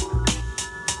stall.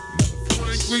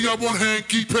 I want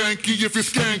hanky panky if it's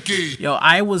skanky. Yo,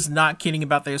 I was not kidding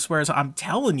about their swears. I'm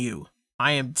telling you.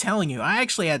 I am telling you. I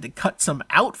actually had to cut some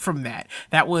out from that.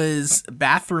 That was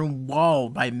Bathroom Wall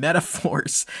by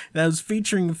Metaforce. That was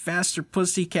featuring Faster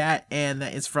Pussycat, and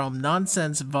that is from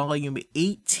Nonsense Volume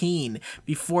 18.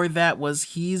 Before that was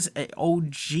He's an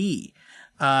OG.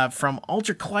 From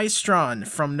Ultra Klystron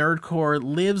from Nerdcore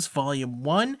Lives Volume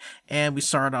 1, and we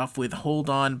start off with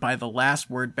Hold On by the Last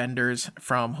Wordbenders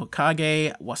from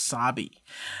Hokage Wasabi.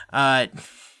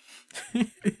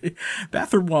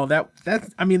 Bathroom Wall,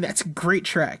 that's a great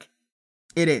track.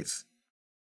 It is.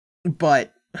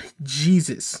 But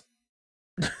Jesus.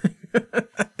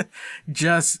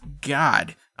 Just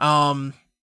God.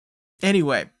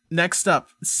 Anyway, next up,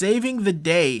 Saving the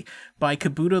Day by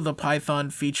Kabuto the Python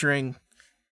featuring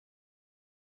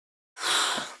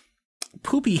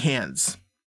Poopy Hands.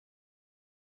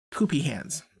 Poopy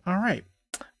Hands. All right.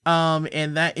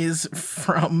 And that is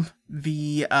from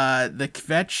the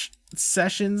Kvetch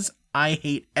Sessions, I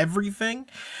Hate Everything.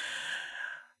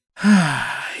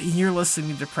 You're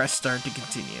listening to Press Start to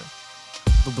continue.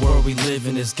 The world we live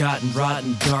in has gotten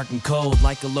rotten, dark and cold,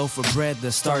 like a loaf of bread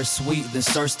that starts sweet, then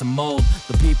starts to mold.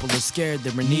 The people are scared,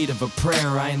 they're in need of a prayer.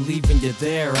 I ain't leaving you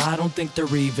there, I don't think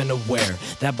they're even aware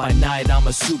that by night I'm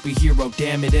a superhero,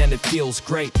 damn it, and it feels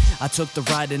great. I took the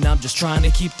ride and I'm just trying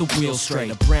to keep the wheels straight.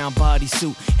 A brown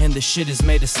bodysuit and the shit is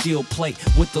made of steel plate,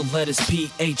 with the letters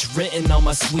PH written on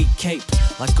my sweet cape.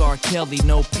 Like R. Kelly,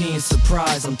 no P in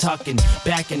surprise. I'm talking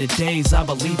back in the days I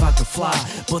believe I could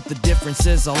fly, but the difference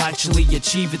is I'll actually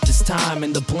achieve it this time.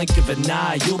 In the blink of an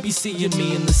eye, you'll be seeing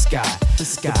me in the sky.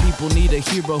 The people need a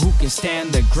hero who can stand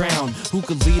their ground, who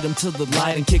could lead them to the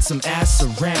light and kick some ass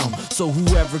around. So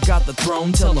whoever got the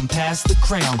throne, tell them pass the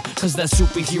crown, cause that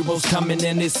superhero's coming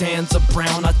and his hands are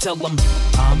brown. I tell them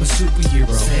I'm a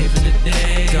superhero, saving the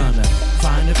day. Gonna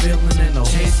find a villain and I'll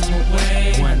chase him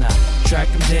away. When I track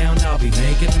him down, I'll be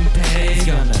making him pay. He's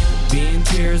gonna be in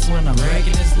tears when I'm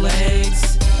breaking his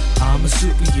legs. I'm a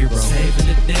superhero, saving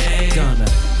the day. Gonna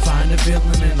find a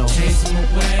villain and I'll chase him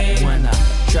away. When I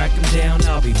track him down,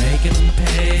 I'll be making him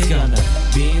pay. He's gonna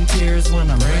be in tears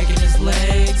when I'm breaking his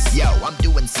legs. Yo, I'm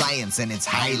doing science and it's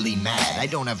highly mad. I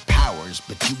don't have powers,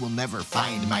 but you will never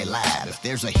find my lab. If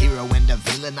there's a hero and a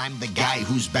villain, I'm the guy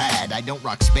who's bad. I don't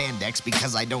rock spandex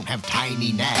because I don't have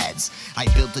tiny nads. I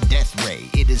built a death ray,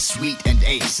 it is sweet and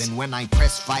ace. And when I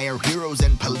press fire, heroes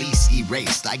and police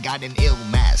erased. I got an ill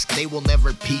mask, they will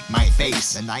never peep my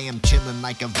face. And I am chilling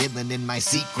like a villain in my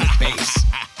secret base.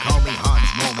 Call me Hans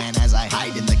Moleman as I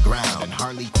hide in the ground. And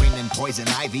Harley Quinn and Poison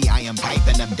Ivy, I am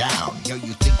piping them down. Yo,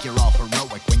 you think you're all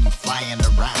heroic when you flying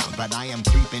around, but I am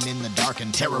creeping in the dark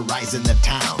and terrorizing the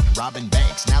town. Robbing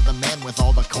banks, now the man with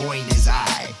all the coin is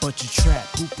I. But your trap,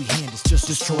 Poopy Hand has just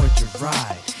destroyed your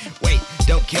ride. Wait,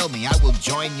 don't kill me, I will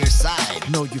join your side.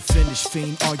 No, you're finished,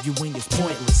 fiend, arguing is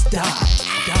pointless. Die.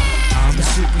 I'm a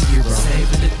superhero,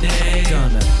 saving the day.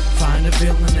 Gonna find a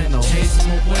villain and I'll chase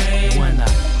him away. When I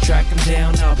track him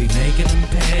down, I'll be making him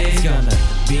pay. He's gonna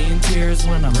be in tears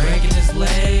when I'm breaking his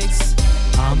legs.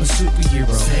 I'm a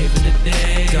superhero, saving the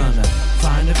day. Gonna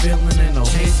find a villain and I'll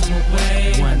chase him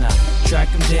away. When I track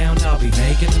him down, I'll be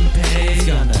making him pay. He's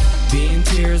gonna be in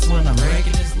tears when I'm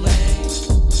breaking his legs.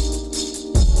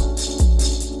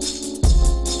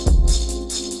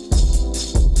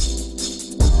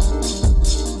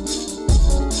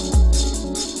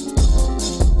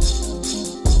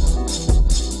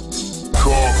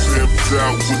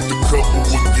 Out with a couple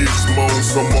of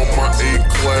gizmos. I'm on my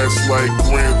A-class like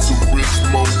Gran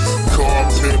Turismo. Car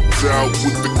pimped out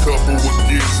with a couple of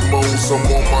gizmos. I'm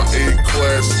on my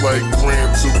A-class like Gran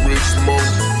Turismo.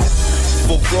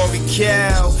 Ferrari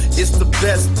cow, it's the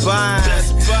best buy.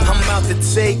 I'm out to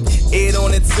take it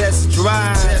on a test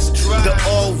drive. The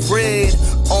all red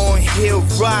on hill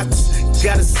rocks.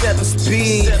 Got a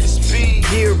 7-speed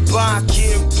gearbox.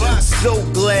 So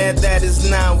glad that it's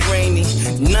not rainy.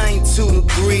 92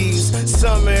 degrees,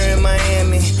 summer in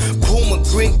Miami. Puma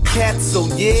Greek cat, so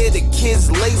yeah, the kids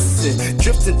lacing.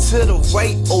 Drifting to the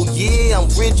right, oh yeah, I'm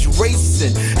ridge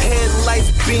racing.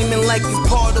 Headlights beaming like he's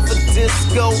part of a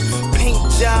disco. Paint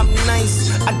job nice,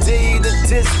 I dare you to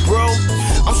diss, bro.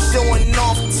 I'm showing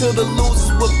off to the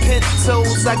losers with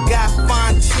pintos. I got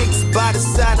fine chicks by the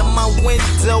side of my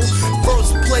window.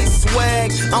 First place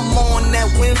swag, I'm on that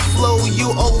wind flow.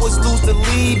 You always lose the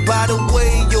lead by the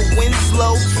way your wind's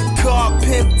low. Car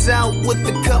pimped out with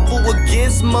a couple of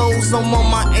gizmos. I'm on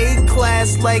my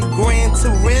A-class like Gran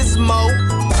Turismo.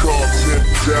 Car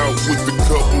pimped out with a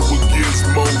couple of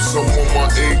gizmos. I'm on my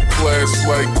A-class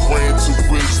like Gran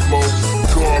Turismo.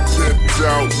 Car pimped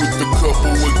out with a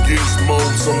couple of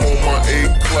gizmos. I'm on my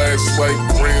A-class like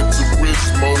Gran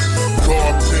Turismo. Car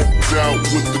pimped out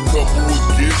with a couple of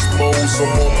gizmos.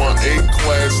 I'm on my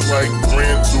A-class like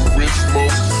Gran Turismo.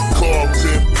 Car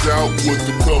pimped out with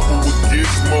a couple of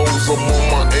gizmos. I'm on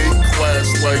my A-class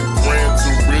like Gran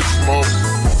Turismo.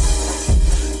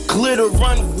 Glitter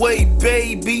runway,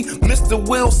 baby. Mr.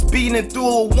 Will speeding through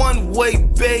a one-way,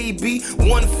 baby.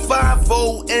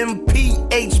 150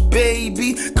 MPH,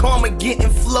 baby. Karma getting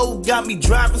flow got me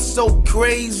driving so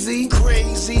crazy.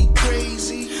 Crazy.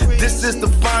 This is the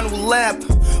final lap.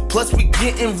 Plus we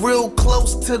getting real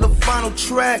close to the final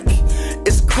track.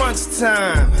 It's crunch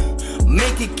time.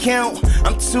 Make it count.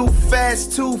 I'm too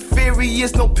fast, too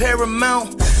furious, no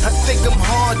Paramount. I think I'm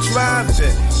hard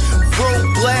driving, road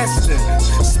blasting,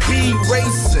 speed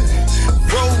racing,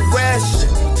 road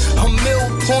rashing.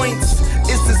 1,000,000 points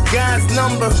is this guy's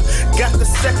number. Got the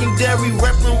secondary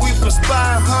referee from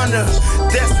Spy Hunter.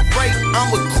 That's right,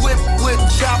 I'm equipped with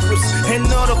choppers, and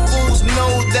all the fools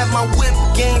know that my whip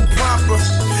game proper.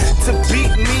 To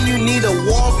beat me, you need a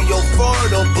Wario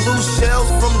Ford or blue shells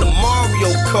from the Mario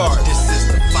Kart. This is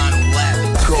the final lap.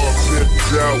 Car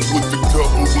pimped out with a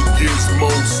couple of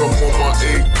gizmos. I'm on my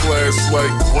A-class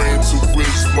like Gran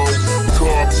Turismo.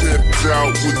 Car pimped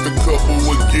out with a couple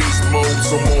of gizmos.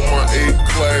 I'm on my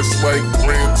A-class like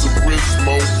Gran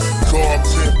Turismo. Car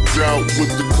pimped out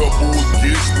with a couple of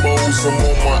gizmos. I'm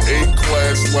on my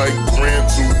A-class like Gran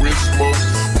Turismo.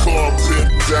 Car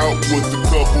pimped out with a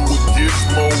couple of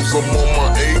gizmos. I'm on my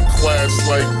A-class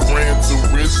like Gran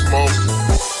Turismo.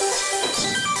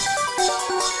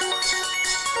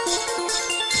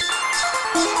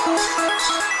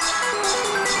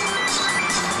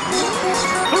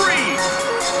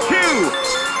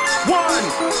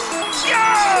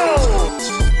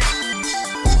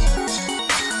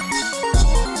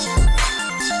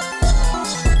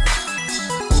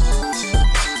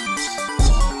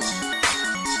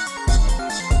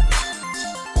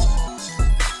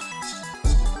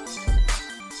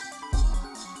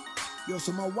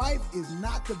 So my wife is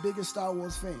not the biggest Star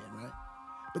Wars fan, right?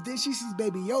 But then she sees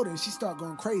Baby Yoda and she start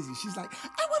going crazy. She's like,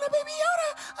 I want a Baby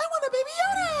Yoda! I want a Baby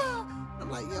Yoda!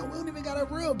 I'm like, yo, we don't even got a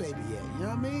real baby yet. You know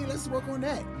what I mean? Let's work on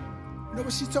that. You know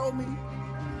what she told me?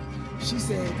 She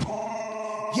said,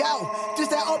 yo,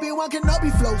 just that Obi-Wan Kenobi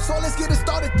flow, so let's get it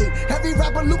started then. Every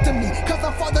rapper looked to me, cause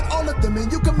I fathered all of them.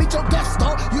 And you can meet your guest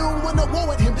star, you don't wanna war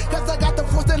with him, cause I got the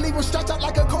force that leave him stretched out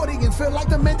like a accordion. Feel like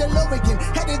the Mandalorian,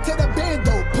 headed to the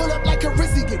bando, pull up like a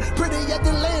Rizigan, pretty at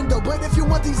the Lando. But if you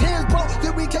want these hands, bro,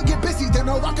 then we can get busy. Then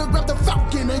I can grab the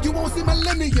Falcon, and you won't see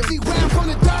Millennium. See where I'm from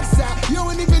the dark side, you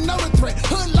don't even know the threat.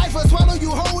 Hood life will swallow you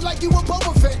whole like you a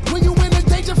Boba Fett. When you in the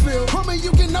danger field, homie,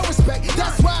 you get no respect.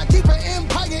 That's why I keep an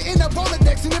empire in the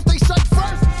Rolodex. And if they strike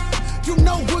first, you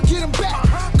know we'll get them back.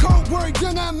 Cold word,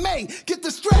 young I may get the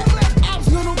strap. Ops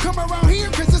no don't come around here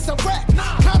cause it's a rap.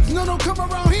 Cops no don't come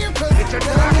around here cause it's a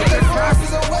rap. The force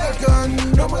is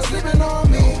awakened, no more sleeping on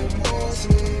me.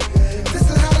 This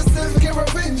is how the Sims get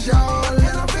revenge, y'all.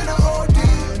 And I'm finna OD.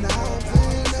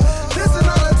 This is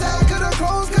not attack of the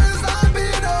clothes cause I've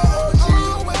been OG.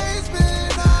 Always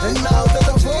been OG. And now that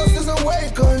the force is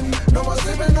awakened, no more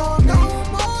sleeping on me.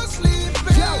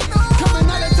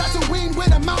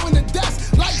 With a mountain of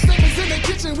dust, lightsabers in the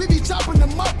kitchen, we be chopping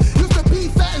them up. Used to be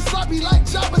fat and sloppy like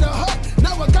Jabba the Hutt.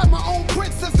 Now I got my own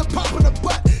princess to pop in the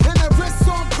butt. And the wrists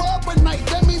on carbonite,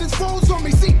 that mean it's froze on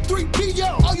me.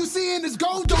 C3PO, all you seeing is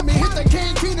gold on me. Hit the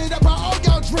cantina to buy all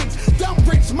y'all drinks. Dumb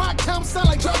rich, my count sound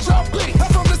like Jar Jar Binks.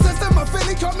 I'm from the system of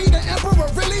Philly, call me the Emperor,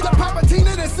 really. The Palpatine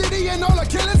of the city and all the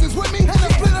killers is with me. And I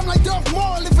split them like Darth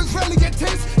Maul if it's really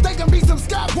intense. They can be some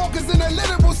Skywalkers in a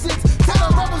literal sense. Tell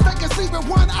the rebels they can sleep with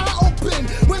one eye open.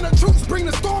 When the troops bring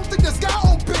the storm, think the sky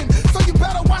open. So you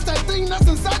better watch that thing that's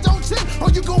inside your chin, or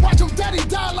you gon' watch your daddy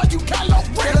die like you Kylo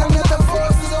Ren. Tell them that the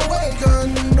force is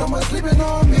awakened, no more sleeping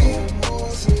on me.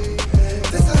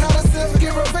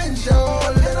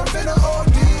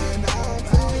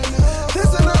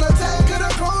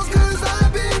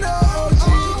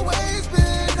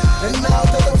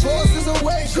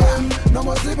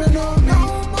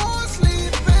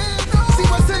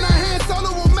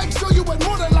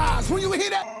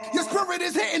 it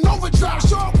is hitting overdrive.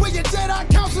 Show up where your Jedi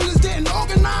counselors didn't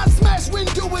organize. Smash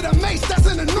window with a mace, that's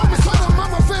an enormous fight.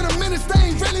 Mama fed a minute, they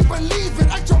ain't really believe it.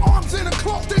 Act your arms in a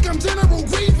cloak, think I'm General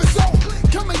Grievous. So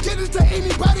come and get it to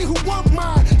anybody who want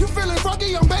mine. You feeling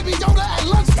froggy, I'm Baby Yoda at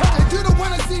lunchtime. You don't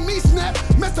wanna see me snap,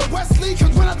 Mr. Wesley, cause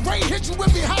when I rain hit you,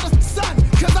 it be hot as the sun.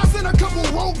 Cause I sent a couple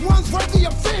rogue ones worthy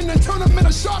of Finn and turn them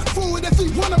into shark food if he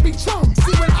wanna be chummed.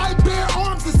 See, when I bear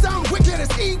arms, it sound wicked as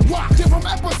Ewok. Give them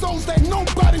episodes that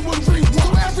nobody will rewatch.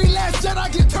 So every last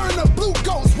Jedi get turned to blue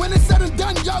ghost. When it's said and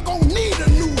done, y'all gon' need a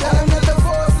new one. Tell them that the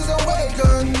force is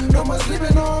awakened. No more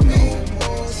sleeping on me.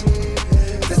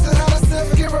 This is how the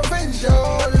Sith get revenge,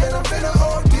 y'all. And I'm finna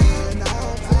OD.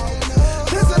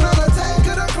 This is another take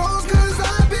of the cross, cause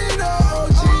I've been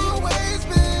OG. Always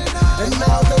been OG. And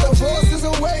now that the force is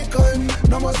awakened,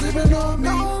 no more sleeping on me.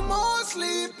 No more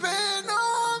sleeping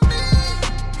on me.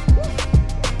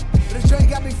 This joint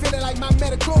got me feeling like my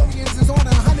metachlorians is on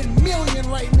 100 million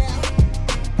right now.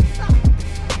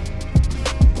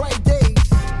 Bright days,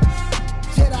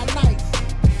 Jedi nights.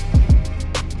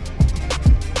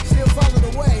 Still follow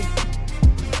the way.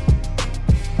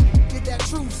 Get that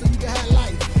truth so you can have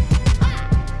life.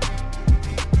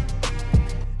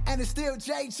 And it's still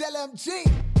JLMG.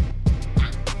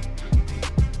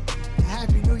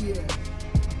 Happy New Year,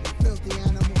 filthy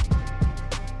animal.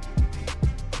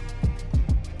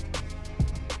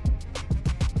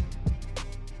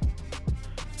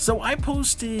 So I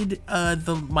posted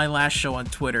my last show on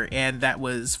Twitter, and that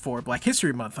was for Black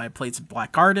History Month. I played some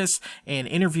Black artists and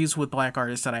interviews with Black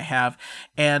artists that I have.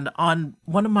 And on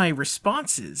one of my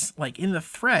responses, like in the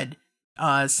thread,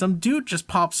 some dude just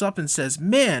pops up and says,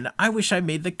 "Man, I wish I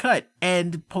made the cut,"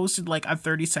 and posted like a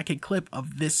 30-second clip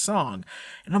of this song.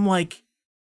 And I'm like,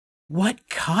 what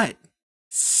cut?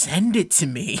 Send it to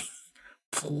me.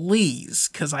 Please,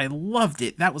 because I loved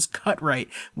it. That was Cut Right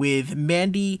with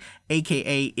Mandy,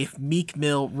 aka If Meek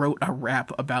Mill Wrote a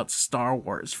Rap About Star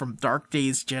Wars from Dark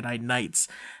Days, Jedi Knights.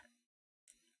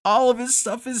 All of his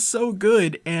stuff is so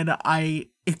good, and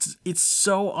it's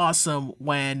so awesome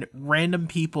when random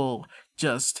people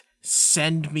just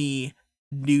send me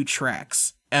new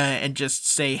tracks and just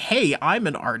say, "Hey, I'm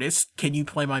an artist. Can you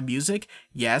play my music?"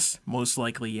 Yes, most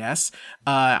likely yes.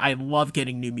 I love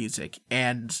getting new music,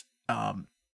 and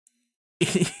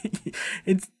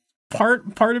it's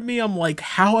part of me, I'm like,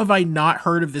 how have I not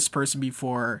heard of this person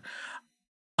before?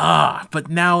 But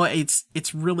now it's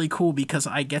really cool because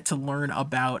I get to learn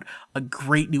about a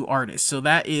great new artist. So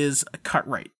that is Cut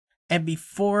Right. And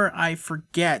before I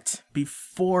forget,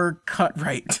 before Cut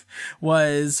Right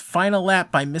was Final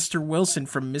Lap by Mr. Wilson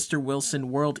from Mr.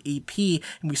 Wilson World EP,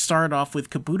 and we started off with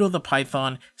Kabuto the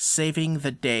Python, Saving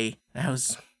the Day. That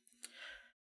was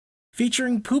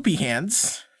featuring Poopy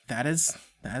Hands. That is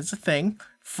a thing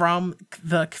from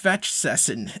the Kvetch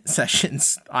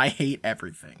sessions. I Hate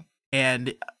Everything.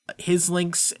 And his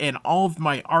links and all of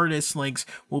my artist links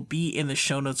will be in the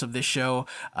show notes of this show.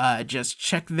 Just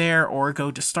check there or go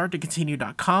to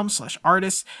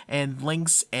starttocontinue.com/artists, and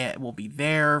links will be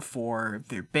there for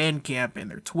their Bandcamp and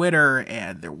their Twitter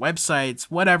and their websites,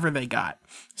 whatever they got.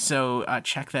 So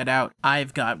check that out.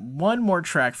 I've got one more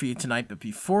track for you tonight, but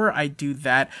before I do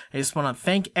that, I just want to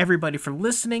thank everybody for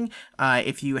listening.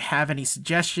 If you have any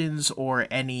suggestions or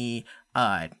any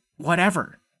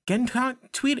whatever,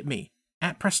 tweet at me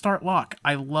at PressStartLock.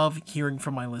 I love hearing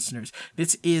from my listeners.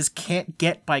 This is Can't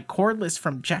Get by Cordless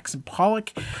from Jackson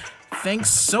Pollock.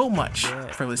 Thanks so much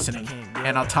for listening,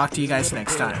 and I'll talk to you guys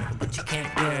next time. What you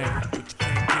can't get, what you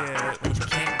can't get, what you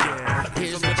can't get.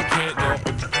 Here's what you can't get.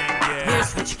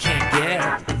 Here's what you can't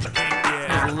get.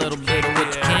 Here's a little bit of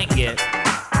what you can't get.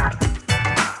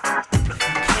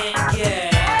 Can't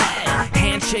get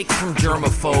handshakes from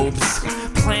germaphobes,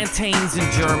 plantains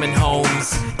in German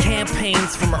homes,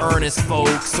 campaigns from earnest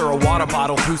folks, or a water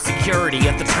bottle through security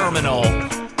at the terminal.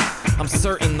 I'm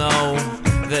certain though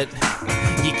that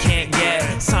you can't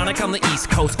get Sonic on the East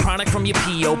Coast, Chronic from your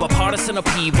P.O., but partisan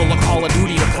upheaval, a Call of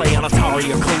Duty to play on Atari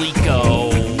or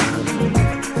Coleco.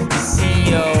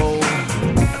 CEO,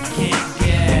 can't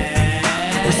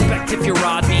get respect if you're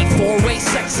Rodney, four-way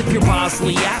sex if you're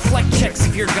Bosley, Affleck checks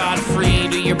if you're Godfrey,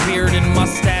 do your beard and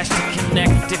mustache to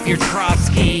connect if you're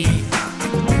Trotsky.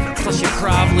 Plus you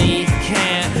probably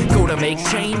can't go to make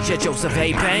change at Joseph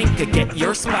A. Bank or get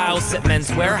your spouse at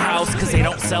Men's Warehouse cause they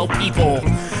don't sell people.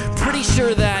 Pretty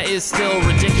sure that is still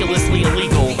ridiculously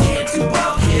illegal. We can't do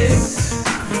all kiss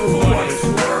for what it's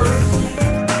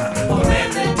worth. A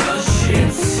man that does shit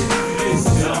is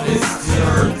dumb as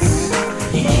dirt.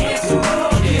 You can't do all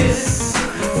kiss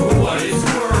for what it's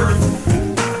worth.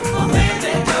 A man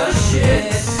that does shit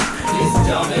is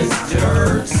dumb as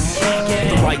dirt.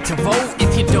 The right to vote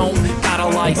if you You don't got a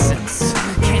license.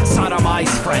 Can't sodomize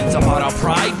friends about our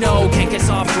pride. No, can't get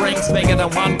soft drinks bigger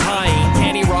than 1 pint.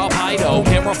 Can't eat raw Pido.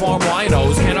 Can't reform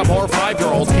winos. Can't abort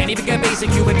 5-year-olds. Can't even get basic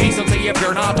human decency if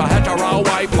you're not a hetero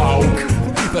white bloke.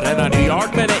 But in a New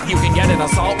York minute, you can get an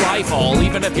assault rifle,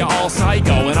 even if you're all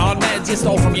psycho. And on meds you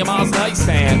stole from your mom's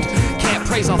nightstand. Can't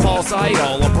praise a false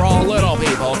idol or brawl little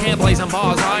people. Can't play some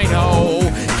bars, I know.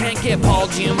 Can't get Paul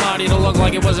Giamatti to look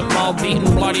like it wasn't mauled, beaten,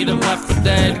 bloodied, and left for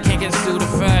dead. Can't get sued or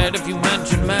fed if you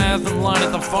mention meth in line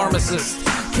at the pharmacist.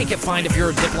 Can't get fined if you're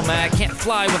a diplomat. Can't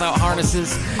fly without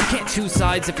harnesses. Can't choose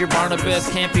sides if you're Barnabas.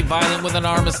 Can't be violent with an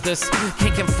armistice.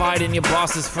 Can't confide in your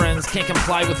boss's friends. Can't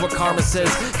comply with what karma says,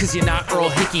 cause you're not Earl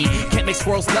Hickey. Can't make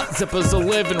squirrels nut zippers or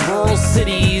live in rural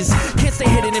cities. Can't stay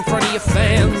hidden in front of your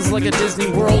fans like a Disney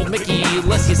World Mickey,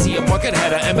 unless you see a bucket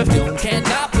head of MF Doom. Can't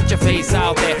not put your face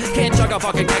out there. Can't chug a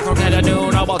fucking cake from head to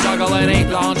noon. Oh, while juggling 8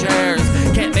 lawn chairs.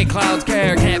 Can't make clouds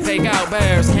care. Can't fake out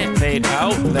bears. Can't fade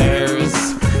out theirs.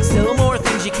 Still more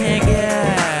things you can't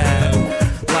get,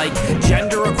 like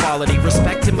gender equality,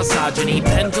 respect and misogyny,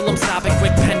 pendulum stopping,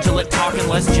 quick pendulate talking,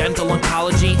 less gentle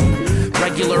oncology,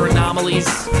 regular anomalies,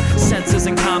 senses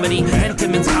and comedy,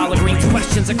 Entenmann's collard greens,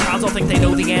 questions that crowds all think they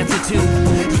know the answer to.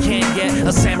 You can't get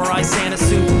a samurai Santa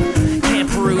suit. Can't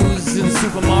peruse in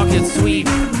supermarket sweep.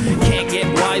 Can't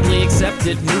get widely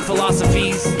accepted new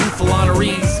philosophies, youthful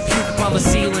honorees, puke on the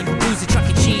ceiling, boozy Chuck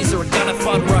E. Cheese or a gun at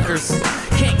Fuddruckers.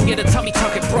 Can't get a tummy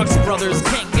tuck at Brooks Brothers.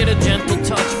 Can't get a gentle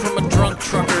touch from a drunk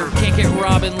trucker. Can't get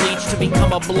Robin Leach to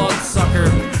become a bloodsucker.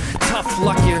 Tough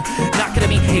luck, you're not gonna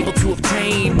be able to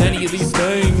obtain any of these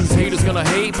things. Haters gonna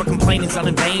hate, but complaining's not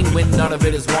in vain when none of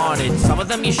it is wanted. Some of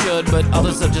them you should, but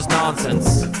others are just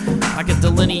nonsense. I can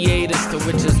delineate as to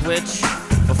which is which,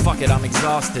 but fuck it, I'm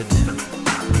exhausted.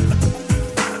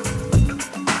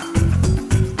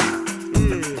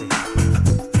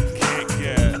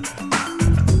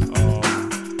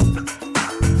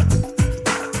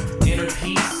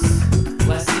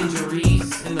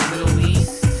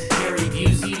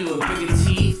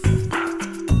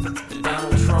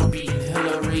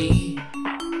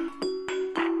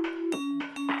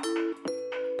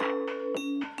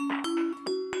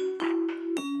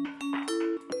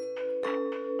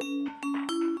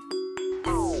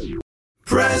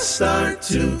 Press start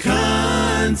to continue.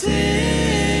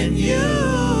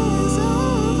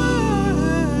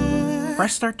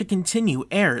 Press Start to Continue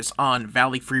airs on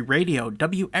Valley Free Radio,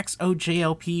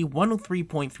 WXOJLP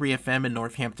 103.3 FM in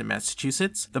Northampton,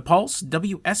 Massachusetts, The Pulse,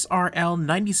 WSRL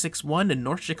 96.1 in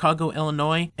North Chicago,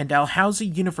 Illinois, and Dalhousie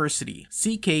University,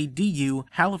 CKDU,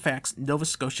 Halifax, Nova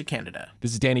Scotia, Canada.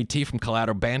 This is Danny T from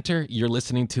Collateral Banter. You're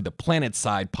listening to the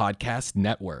Planetside Podcast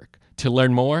Network. To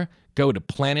learn more, go to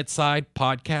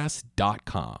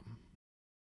planetsidepodcast.com.